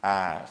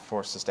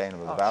for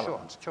sustainable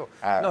development. Sure.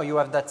 No, you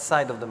have that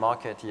side of the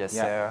market,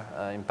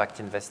 ESR, impact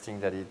investing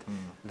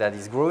that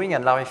is growing.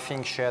 And Larry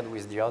Fink shared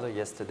with the other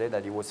yesterday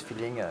that he was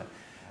feeling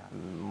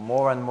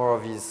more and more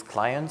of his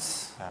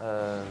clients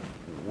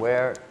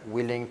were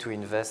willing to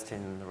invest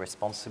in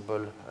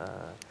responsible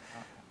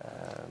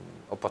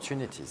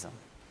opportunities.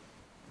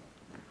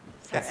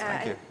 Yes,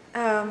 thank you.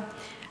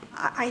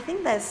 I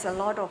think there's a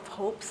lot of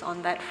hopes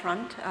on that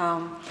front.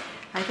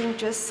 I think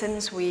just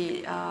since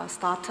we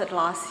started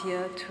last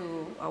year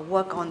to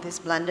work on this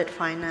blended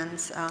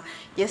finance,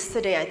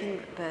 yesterday I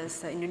think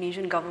the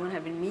Indonesian government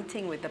have been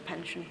meeting with the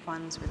pension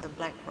funds, with the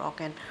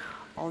BlackRock and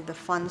all the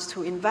funds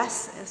to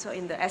invest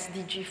in the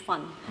SDG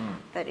fund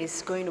that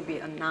is going to be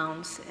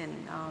announced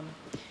in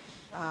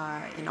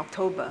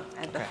October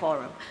at the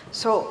forum.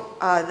 So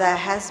there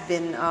has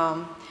been,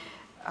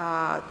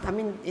 I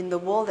mean, in the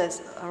world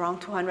there's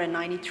around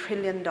 $290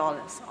 trillion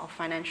of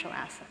financial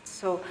assets.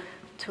 So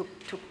to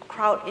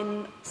crowd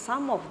in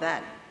some of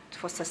that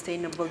for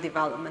sustainable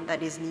development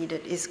that is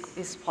needed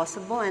is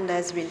possible, and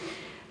there's been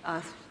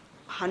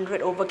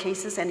 100 over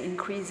cases and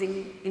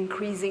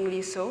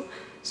increasingly so.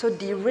 So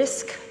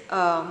de-risk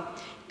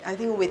I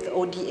think with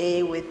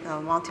ODA, with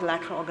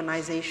multilateral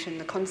organization,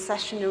 the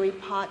concessionary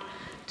part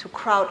to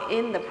crowd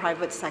in the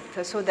private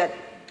sector so that,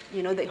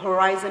 you know, the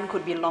horizon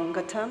could be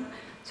longer term,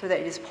 so that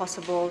it is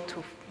possible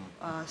to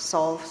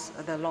solve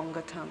the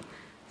longer term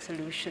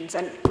solutions.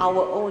 And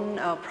our own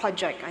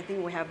project, I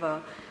think we have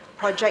a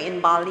project in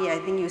Bali. I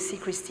think you see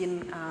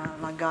Christine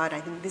Lagarde.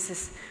 I think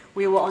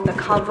we were on the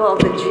cover of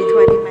the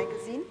G20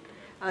 magazine.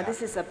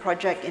 This is a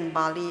project in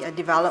Bali, a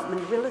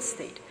development real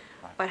estate.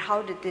 But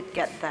how did it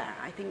get there?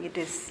 I think it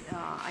is,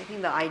 I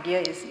think the idea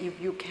is if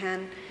you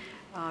can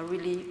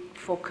really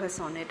focus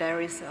on it,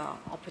 there is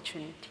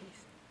opportunities.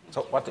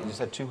 So what did you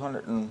say,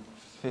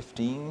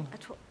 215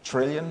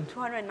 trillion?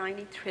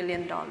 $290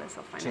 trillion of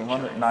financial.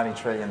 $290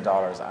 trillion.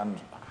 And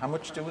how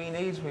much do we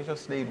need? We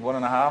just need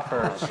 1.5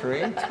 or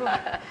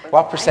 3?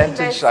 What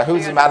percentage?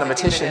 Who's the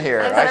mathematician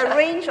here? There's a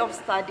range of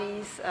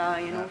studies,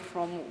 you know,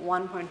 from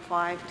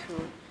 1.5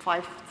 to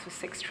 5 to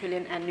 6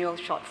 trillion annual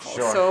shortfall.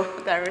 Sure. So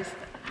there is.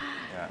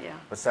 Yeah.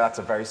 But so that's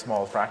a very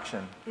small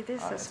fraction. It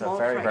is a it's small a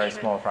very, fraction. very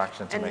small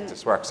fraction to make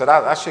this work. So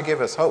that should give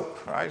us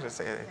hope, right?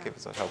 Give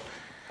us hope.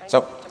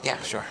 So, yeah,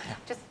 sure.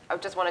 Yeah.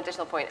 Just one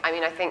additional point. I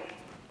mean, I think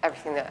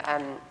everything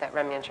that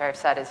Remy and Sharif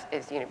said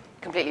is you know,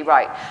 completely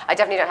right. I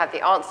definitely don't have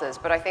the answers,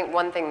 but I think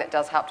one thing that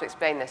does help to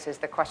explain this is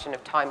the question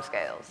of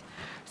timescales.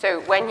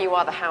 So when you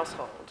are the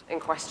household in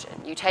question,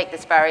 you take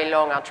this very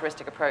long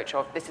altruistic approach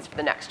of this is for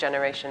the next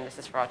generation, this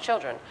is for our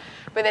children.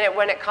 But then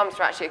when it comes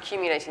to actually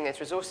accumulating those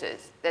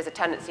resources, there's a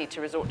tendency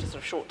to resort to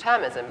sort of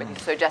short-termism because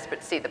you're so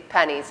desperate to see the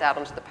pennies out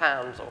onto the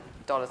pounds or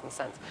dollars and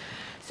cents.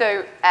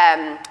 So,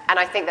 and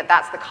I think that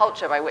that's the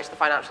culture by which the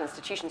financial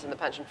institutions and the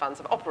pension funds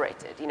have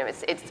operated. You know,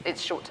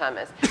 it's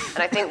short-termist. And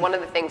I think one of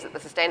the things that the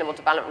Sustainable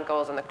Development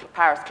Goals and the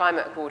Paris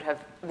Climate Accord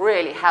have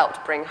really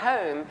helped bring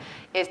home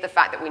is the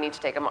fact that we need to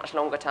take a much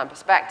longer-term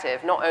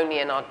perspective, not only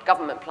in our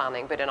government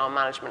planning, but in our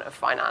management of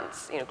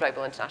finance, you know,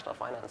 global international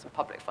finance and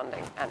public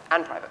funding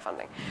and private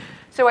funding.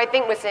 So I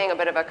think we're seeing a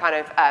bit of a kind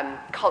of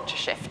culture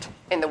shift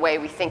in the way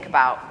we think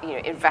about, you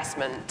know,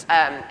 investment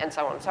and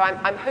so on. So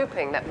I'm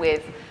hoping that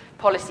with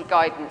policy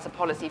guidance, a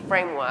policy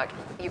framework,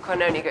 you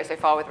can only go so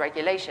far with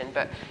regulation,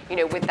 but you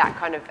know, with that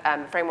kind of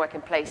framework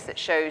in place that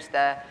shows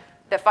the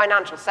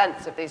financial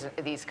sense of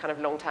these kind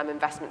of long-term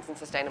investments in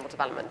sustainable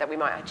development, that we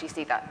might actually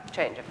see that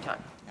change over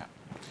time. Yeah.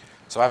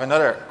 So I have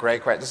another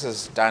great question. This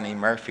is Danny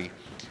Murphy.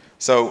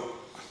 So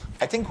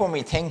I think when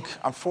we think,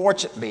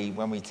 unfortunately,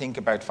 when we think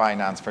about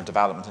finance for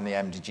development in the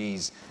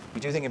MDGs,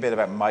 we do think a bit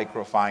about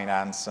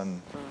microfinance and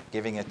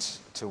giving it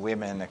to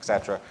women,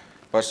 etc.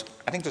 But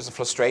I think there's a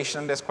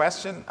frustration in this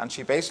question, and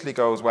she basically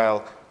goes,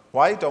 well,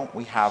 why don't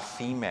we have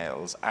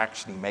females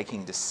actually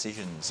making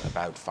decisions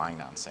about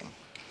financing?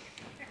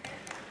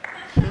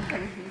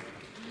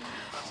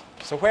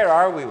 So where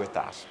are we with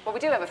that? Well, we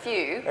do have a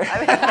few.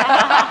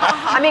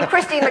 I mean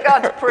Christine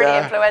Lagarde's pretty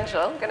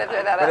influential. Going to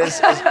throw that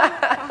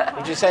out.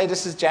 Would you say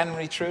this is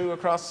generally true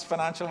across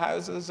financial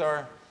houses,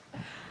 or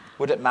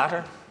would it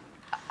matter?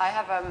 I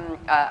have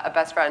a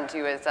best friend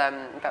who is,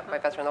 my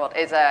best friend in the world,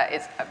 is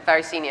a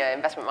very senior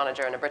investment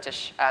manager in a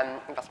British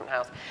investment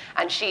house.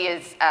 And she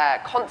is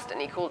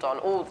constantly called on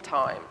all the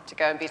time to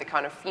go and be the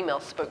kind of female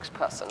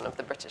spokesperson of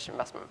the British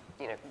investment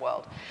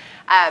world.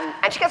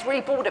 And she gets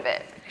really bored of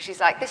it. She's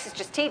like, this is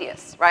just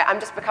tedious, right? I'm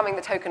just becoming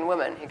the token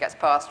woman who gets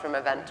passed from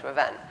event to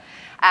event.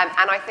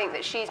 And I think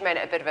that she's made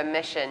it a bit of a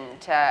mission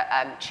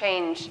to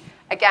change.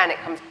 Again,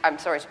 I'm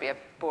sorry to be a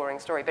boring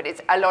story, but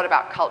it's a lot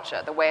about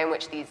culture, the way in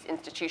which these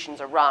institutions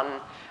are run,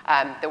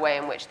 the way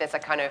in which there's a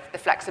kind of the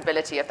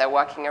flexibility of their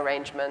working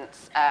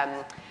arrangements,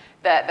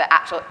 the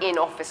actual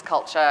in-office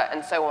culture,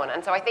 and so on.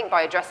 And so I think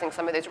by addressing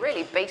some of those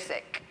really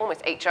basic,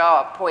 almost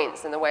HR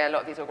points in the way a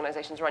lot of these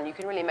organizations run, you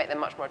can really make them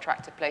much more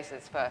attractive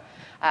places for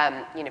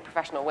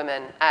professional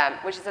women,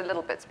 which is a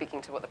little bit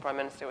speaking to what the Prime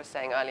Minister was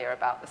saying earlier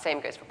about the same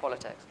goes for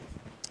politics.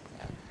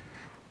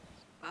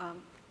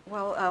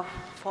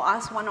 For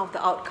us, one of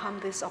the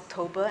outcomes this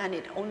October, and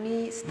it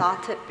only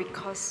started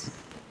because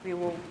we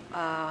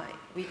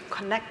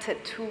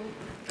connected two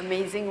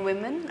amazing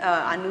women.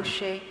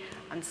 Anushe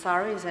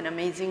Ansari is an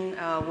amazing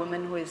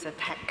woman who is a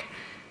tech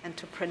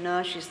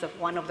entrepreneur. She's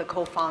one of the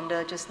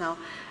co-founders. Just now,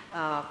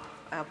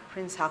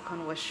 Prince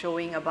Haakon was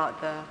showing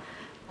about the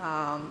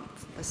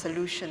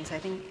solutions. I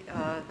think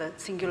the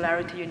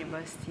Singularity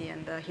University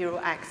and the Hero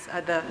X,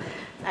 the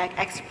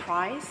X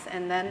Prize,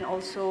 and then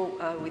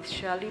also with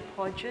Shirley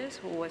Porges,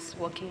 who was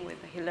working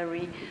with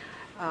Hillary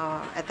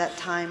at that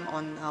time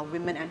on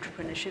women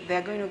entrepreneurship.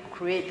 They're going to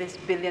create this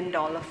 $1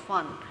 billion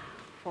fund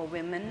for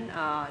women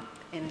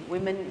in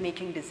women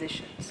making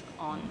decisions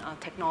on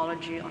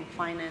technology, on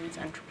finance,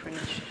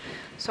 entrepreneurship.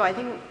 So I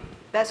think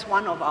that's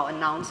one of our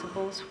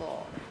announceables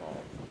for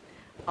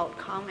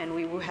outcome, and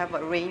we will have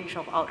a range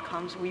of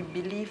outcomes. We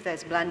believe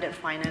there's blended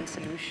finance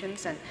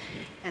solutions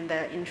and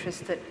there are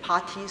interested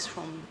parties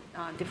from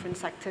different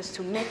sectors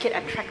to make it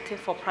attractive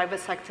for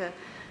private sector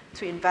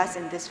to invest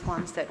in these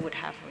funds that would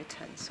have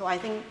returns. So I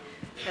think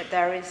that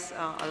there is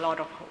a lot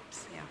of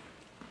hopes, yeah.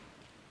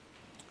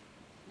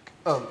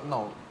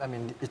 No, I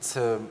mean, it's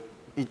a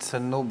It's a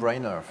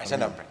no-brainer. It's a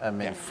no-brainer. I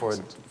mean, Yeah.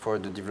 for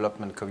the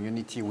development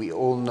community, we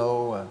all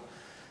know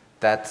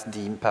that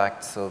the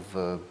impacts of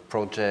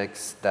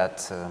projects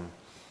that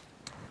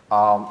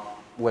are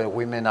where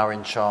women are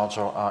in charge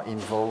or are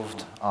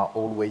involved are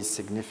always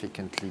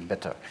significantly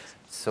better.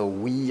 So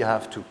we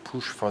have to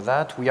push for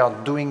that. We are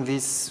doing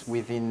this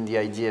within the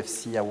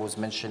IDFC I was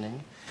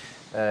mentioning.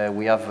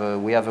 We have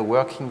a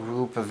working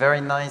group, a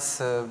very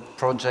nice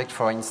project,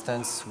 for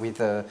instance, with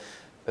a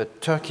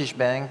Turkish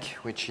bank,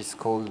 which is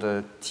called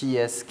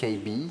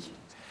TSKB.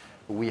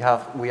 We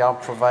are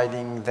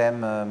providing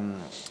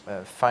them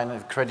final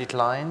credit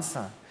lines,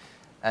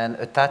 and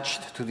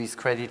attached to these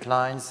credit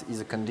lines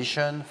is a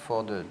condition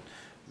for the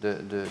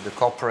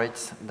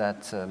corporates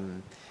that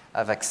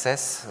have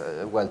access,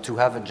 to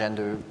have a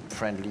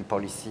gender-friendly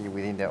policy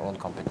within their own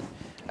company.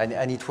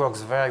 And it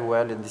works very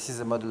well, and this is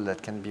a model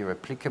that can be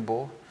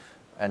replicable,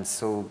 and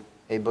so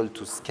able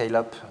to scale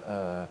up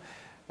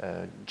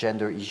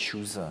gender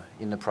issues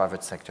in the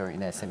private sector, in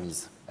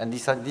SMEs. And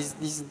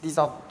these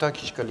are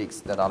Turkish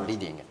colleagues that are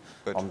leading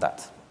on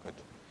that. Good.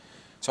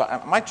 So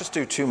I might just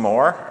do two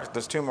more.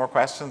 There's two more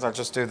questions. I'll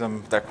just do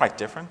them. They're quite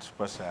different.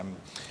 But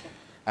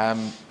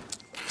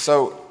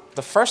so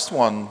the first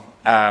one,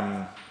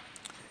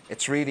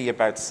 it's really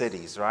about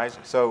cities, right?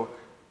 So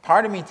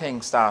part of me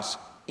thinks that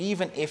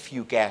even if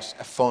you get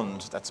a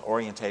fund that's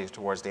orientated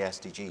towards the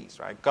SDGs,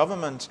 right?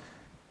 Government,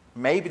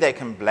 maybe they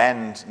can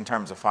blend in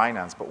terms of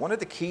finance, but one of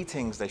the key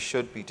things they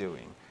should be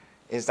doing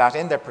is that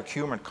in their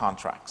procurement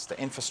contracts, the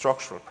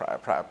infrastructural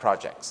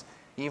projects,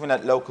 even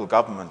at local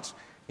government,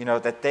 you know,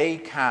 that they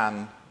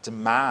can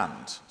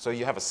demand. So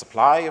you have a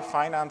supply of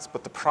finance,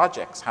 but the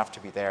projects have to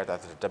be there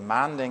that are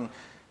demanding,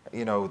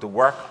 you know, the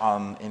work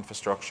on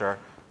infrastructure,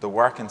 the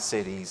work in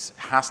cities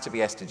has to be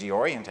SDG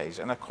orientated.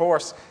 And of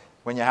course,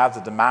 when you have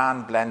the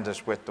demand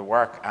blended with the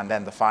work and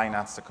then the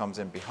finance that comes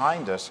in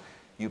behind it,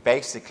 you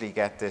basically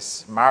get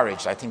this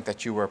marriage, I think,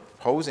 that you were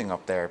proposing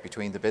up there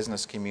between the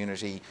business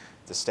community,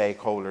 the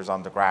stakeholders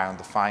on the ground,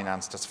 the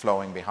finance that's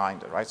flowing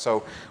behind it, right?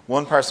 So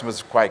one person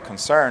was quite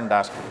concerned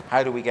that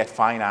how do we get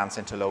finance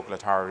into local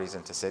authorities,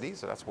 into cities?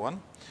 So that's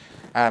one.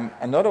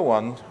 Another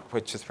one,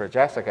 which is for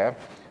Jessica,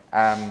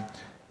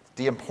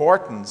 the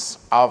importance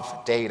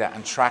of data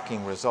and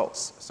tracking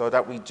results, so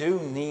that we do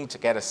need to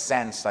get a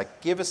sense,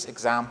 like give us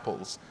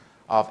examples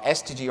of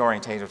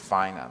SDG-orientated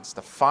finance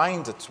that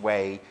finds its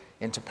way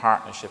into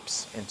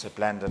partnerships, into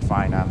blended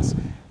finance,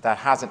 that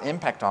has an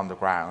impact on the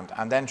ground,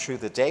 and then through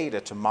the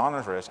data to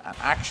monitor it and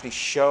actually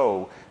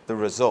show the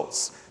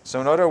results. So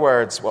in other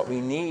words, what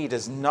we need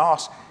is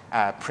not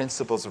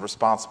principles of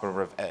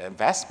responsible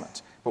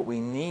investment, but we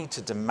need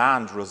to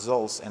demand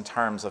results in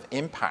terms of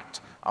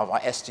impact of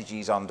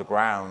SDGs on the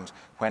ground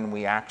when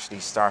we actually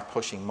start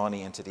pushing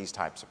money into these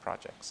types of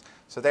projects.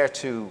 So they're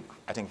two,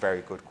 I think,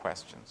 very good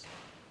questions.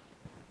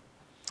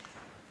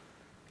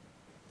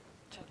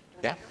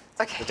 Yeah?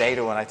 Okay. The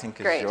data one, I think,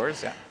 is Great.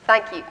 yours. Yeah.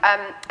 Thank you.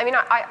 I mean,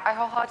 I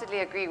wholeheartedly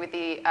agree with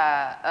the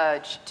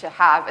urge to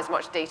have as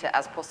much data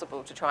as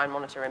possible to try and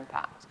monitor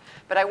impact.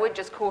 But I would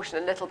just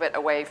caution a little bit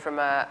away from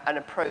an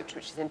approach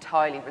which is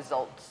entirely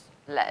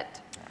results-led.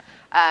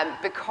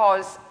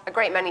 Because a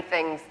great many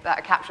things that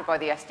are captured by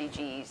the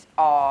SDGs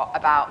are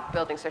about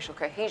building social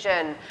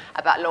cohesion,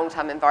 about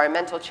long-term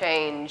environmental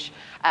change,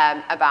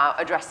 about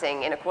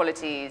addressing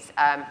inequalities,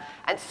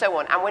 and so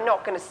on. And we're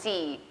not going to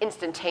see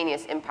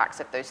instantaneous impacts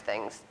of those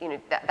things. You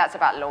know, that's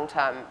about a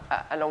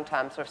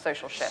long-term sort of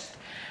social shift.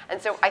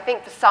 And so I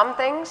think for some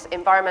things,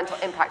 environmental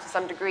impact to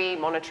some degree,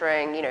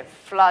 monitoring, you know,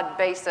 flood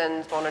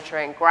basins,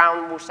 monitoring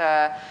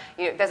groundwater,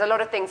 you know, there's a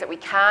lot of things that we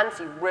can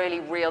see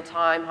really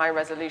real-time,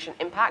 high-resolution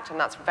impact, and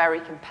that's very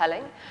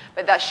compelling.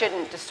 But that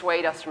shouldn't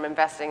dissuade us from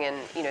investing in,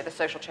 you know, the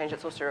social change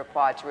that's also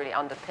required to really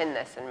underpin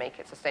this and make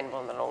it sustainable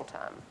in the long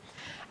term.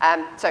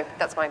 So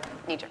that's my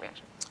knee-jerk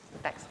reaction.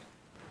 Thanks.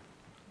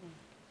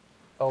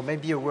 Oh,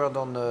 maybe a word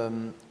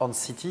on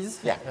cities.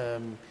 Yeah.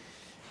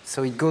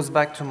 So it goes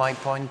back to my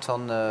point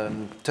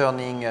on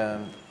turning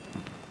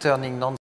non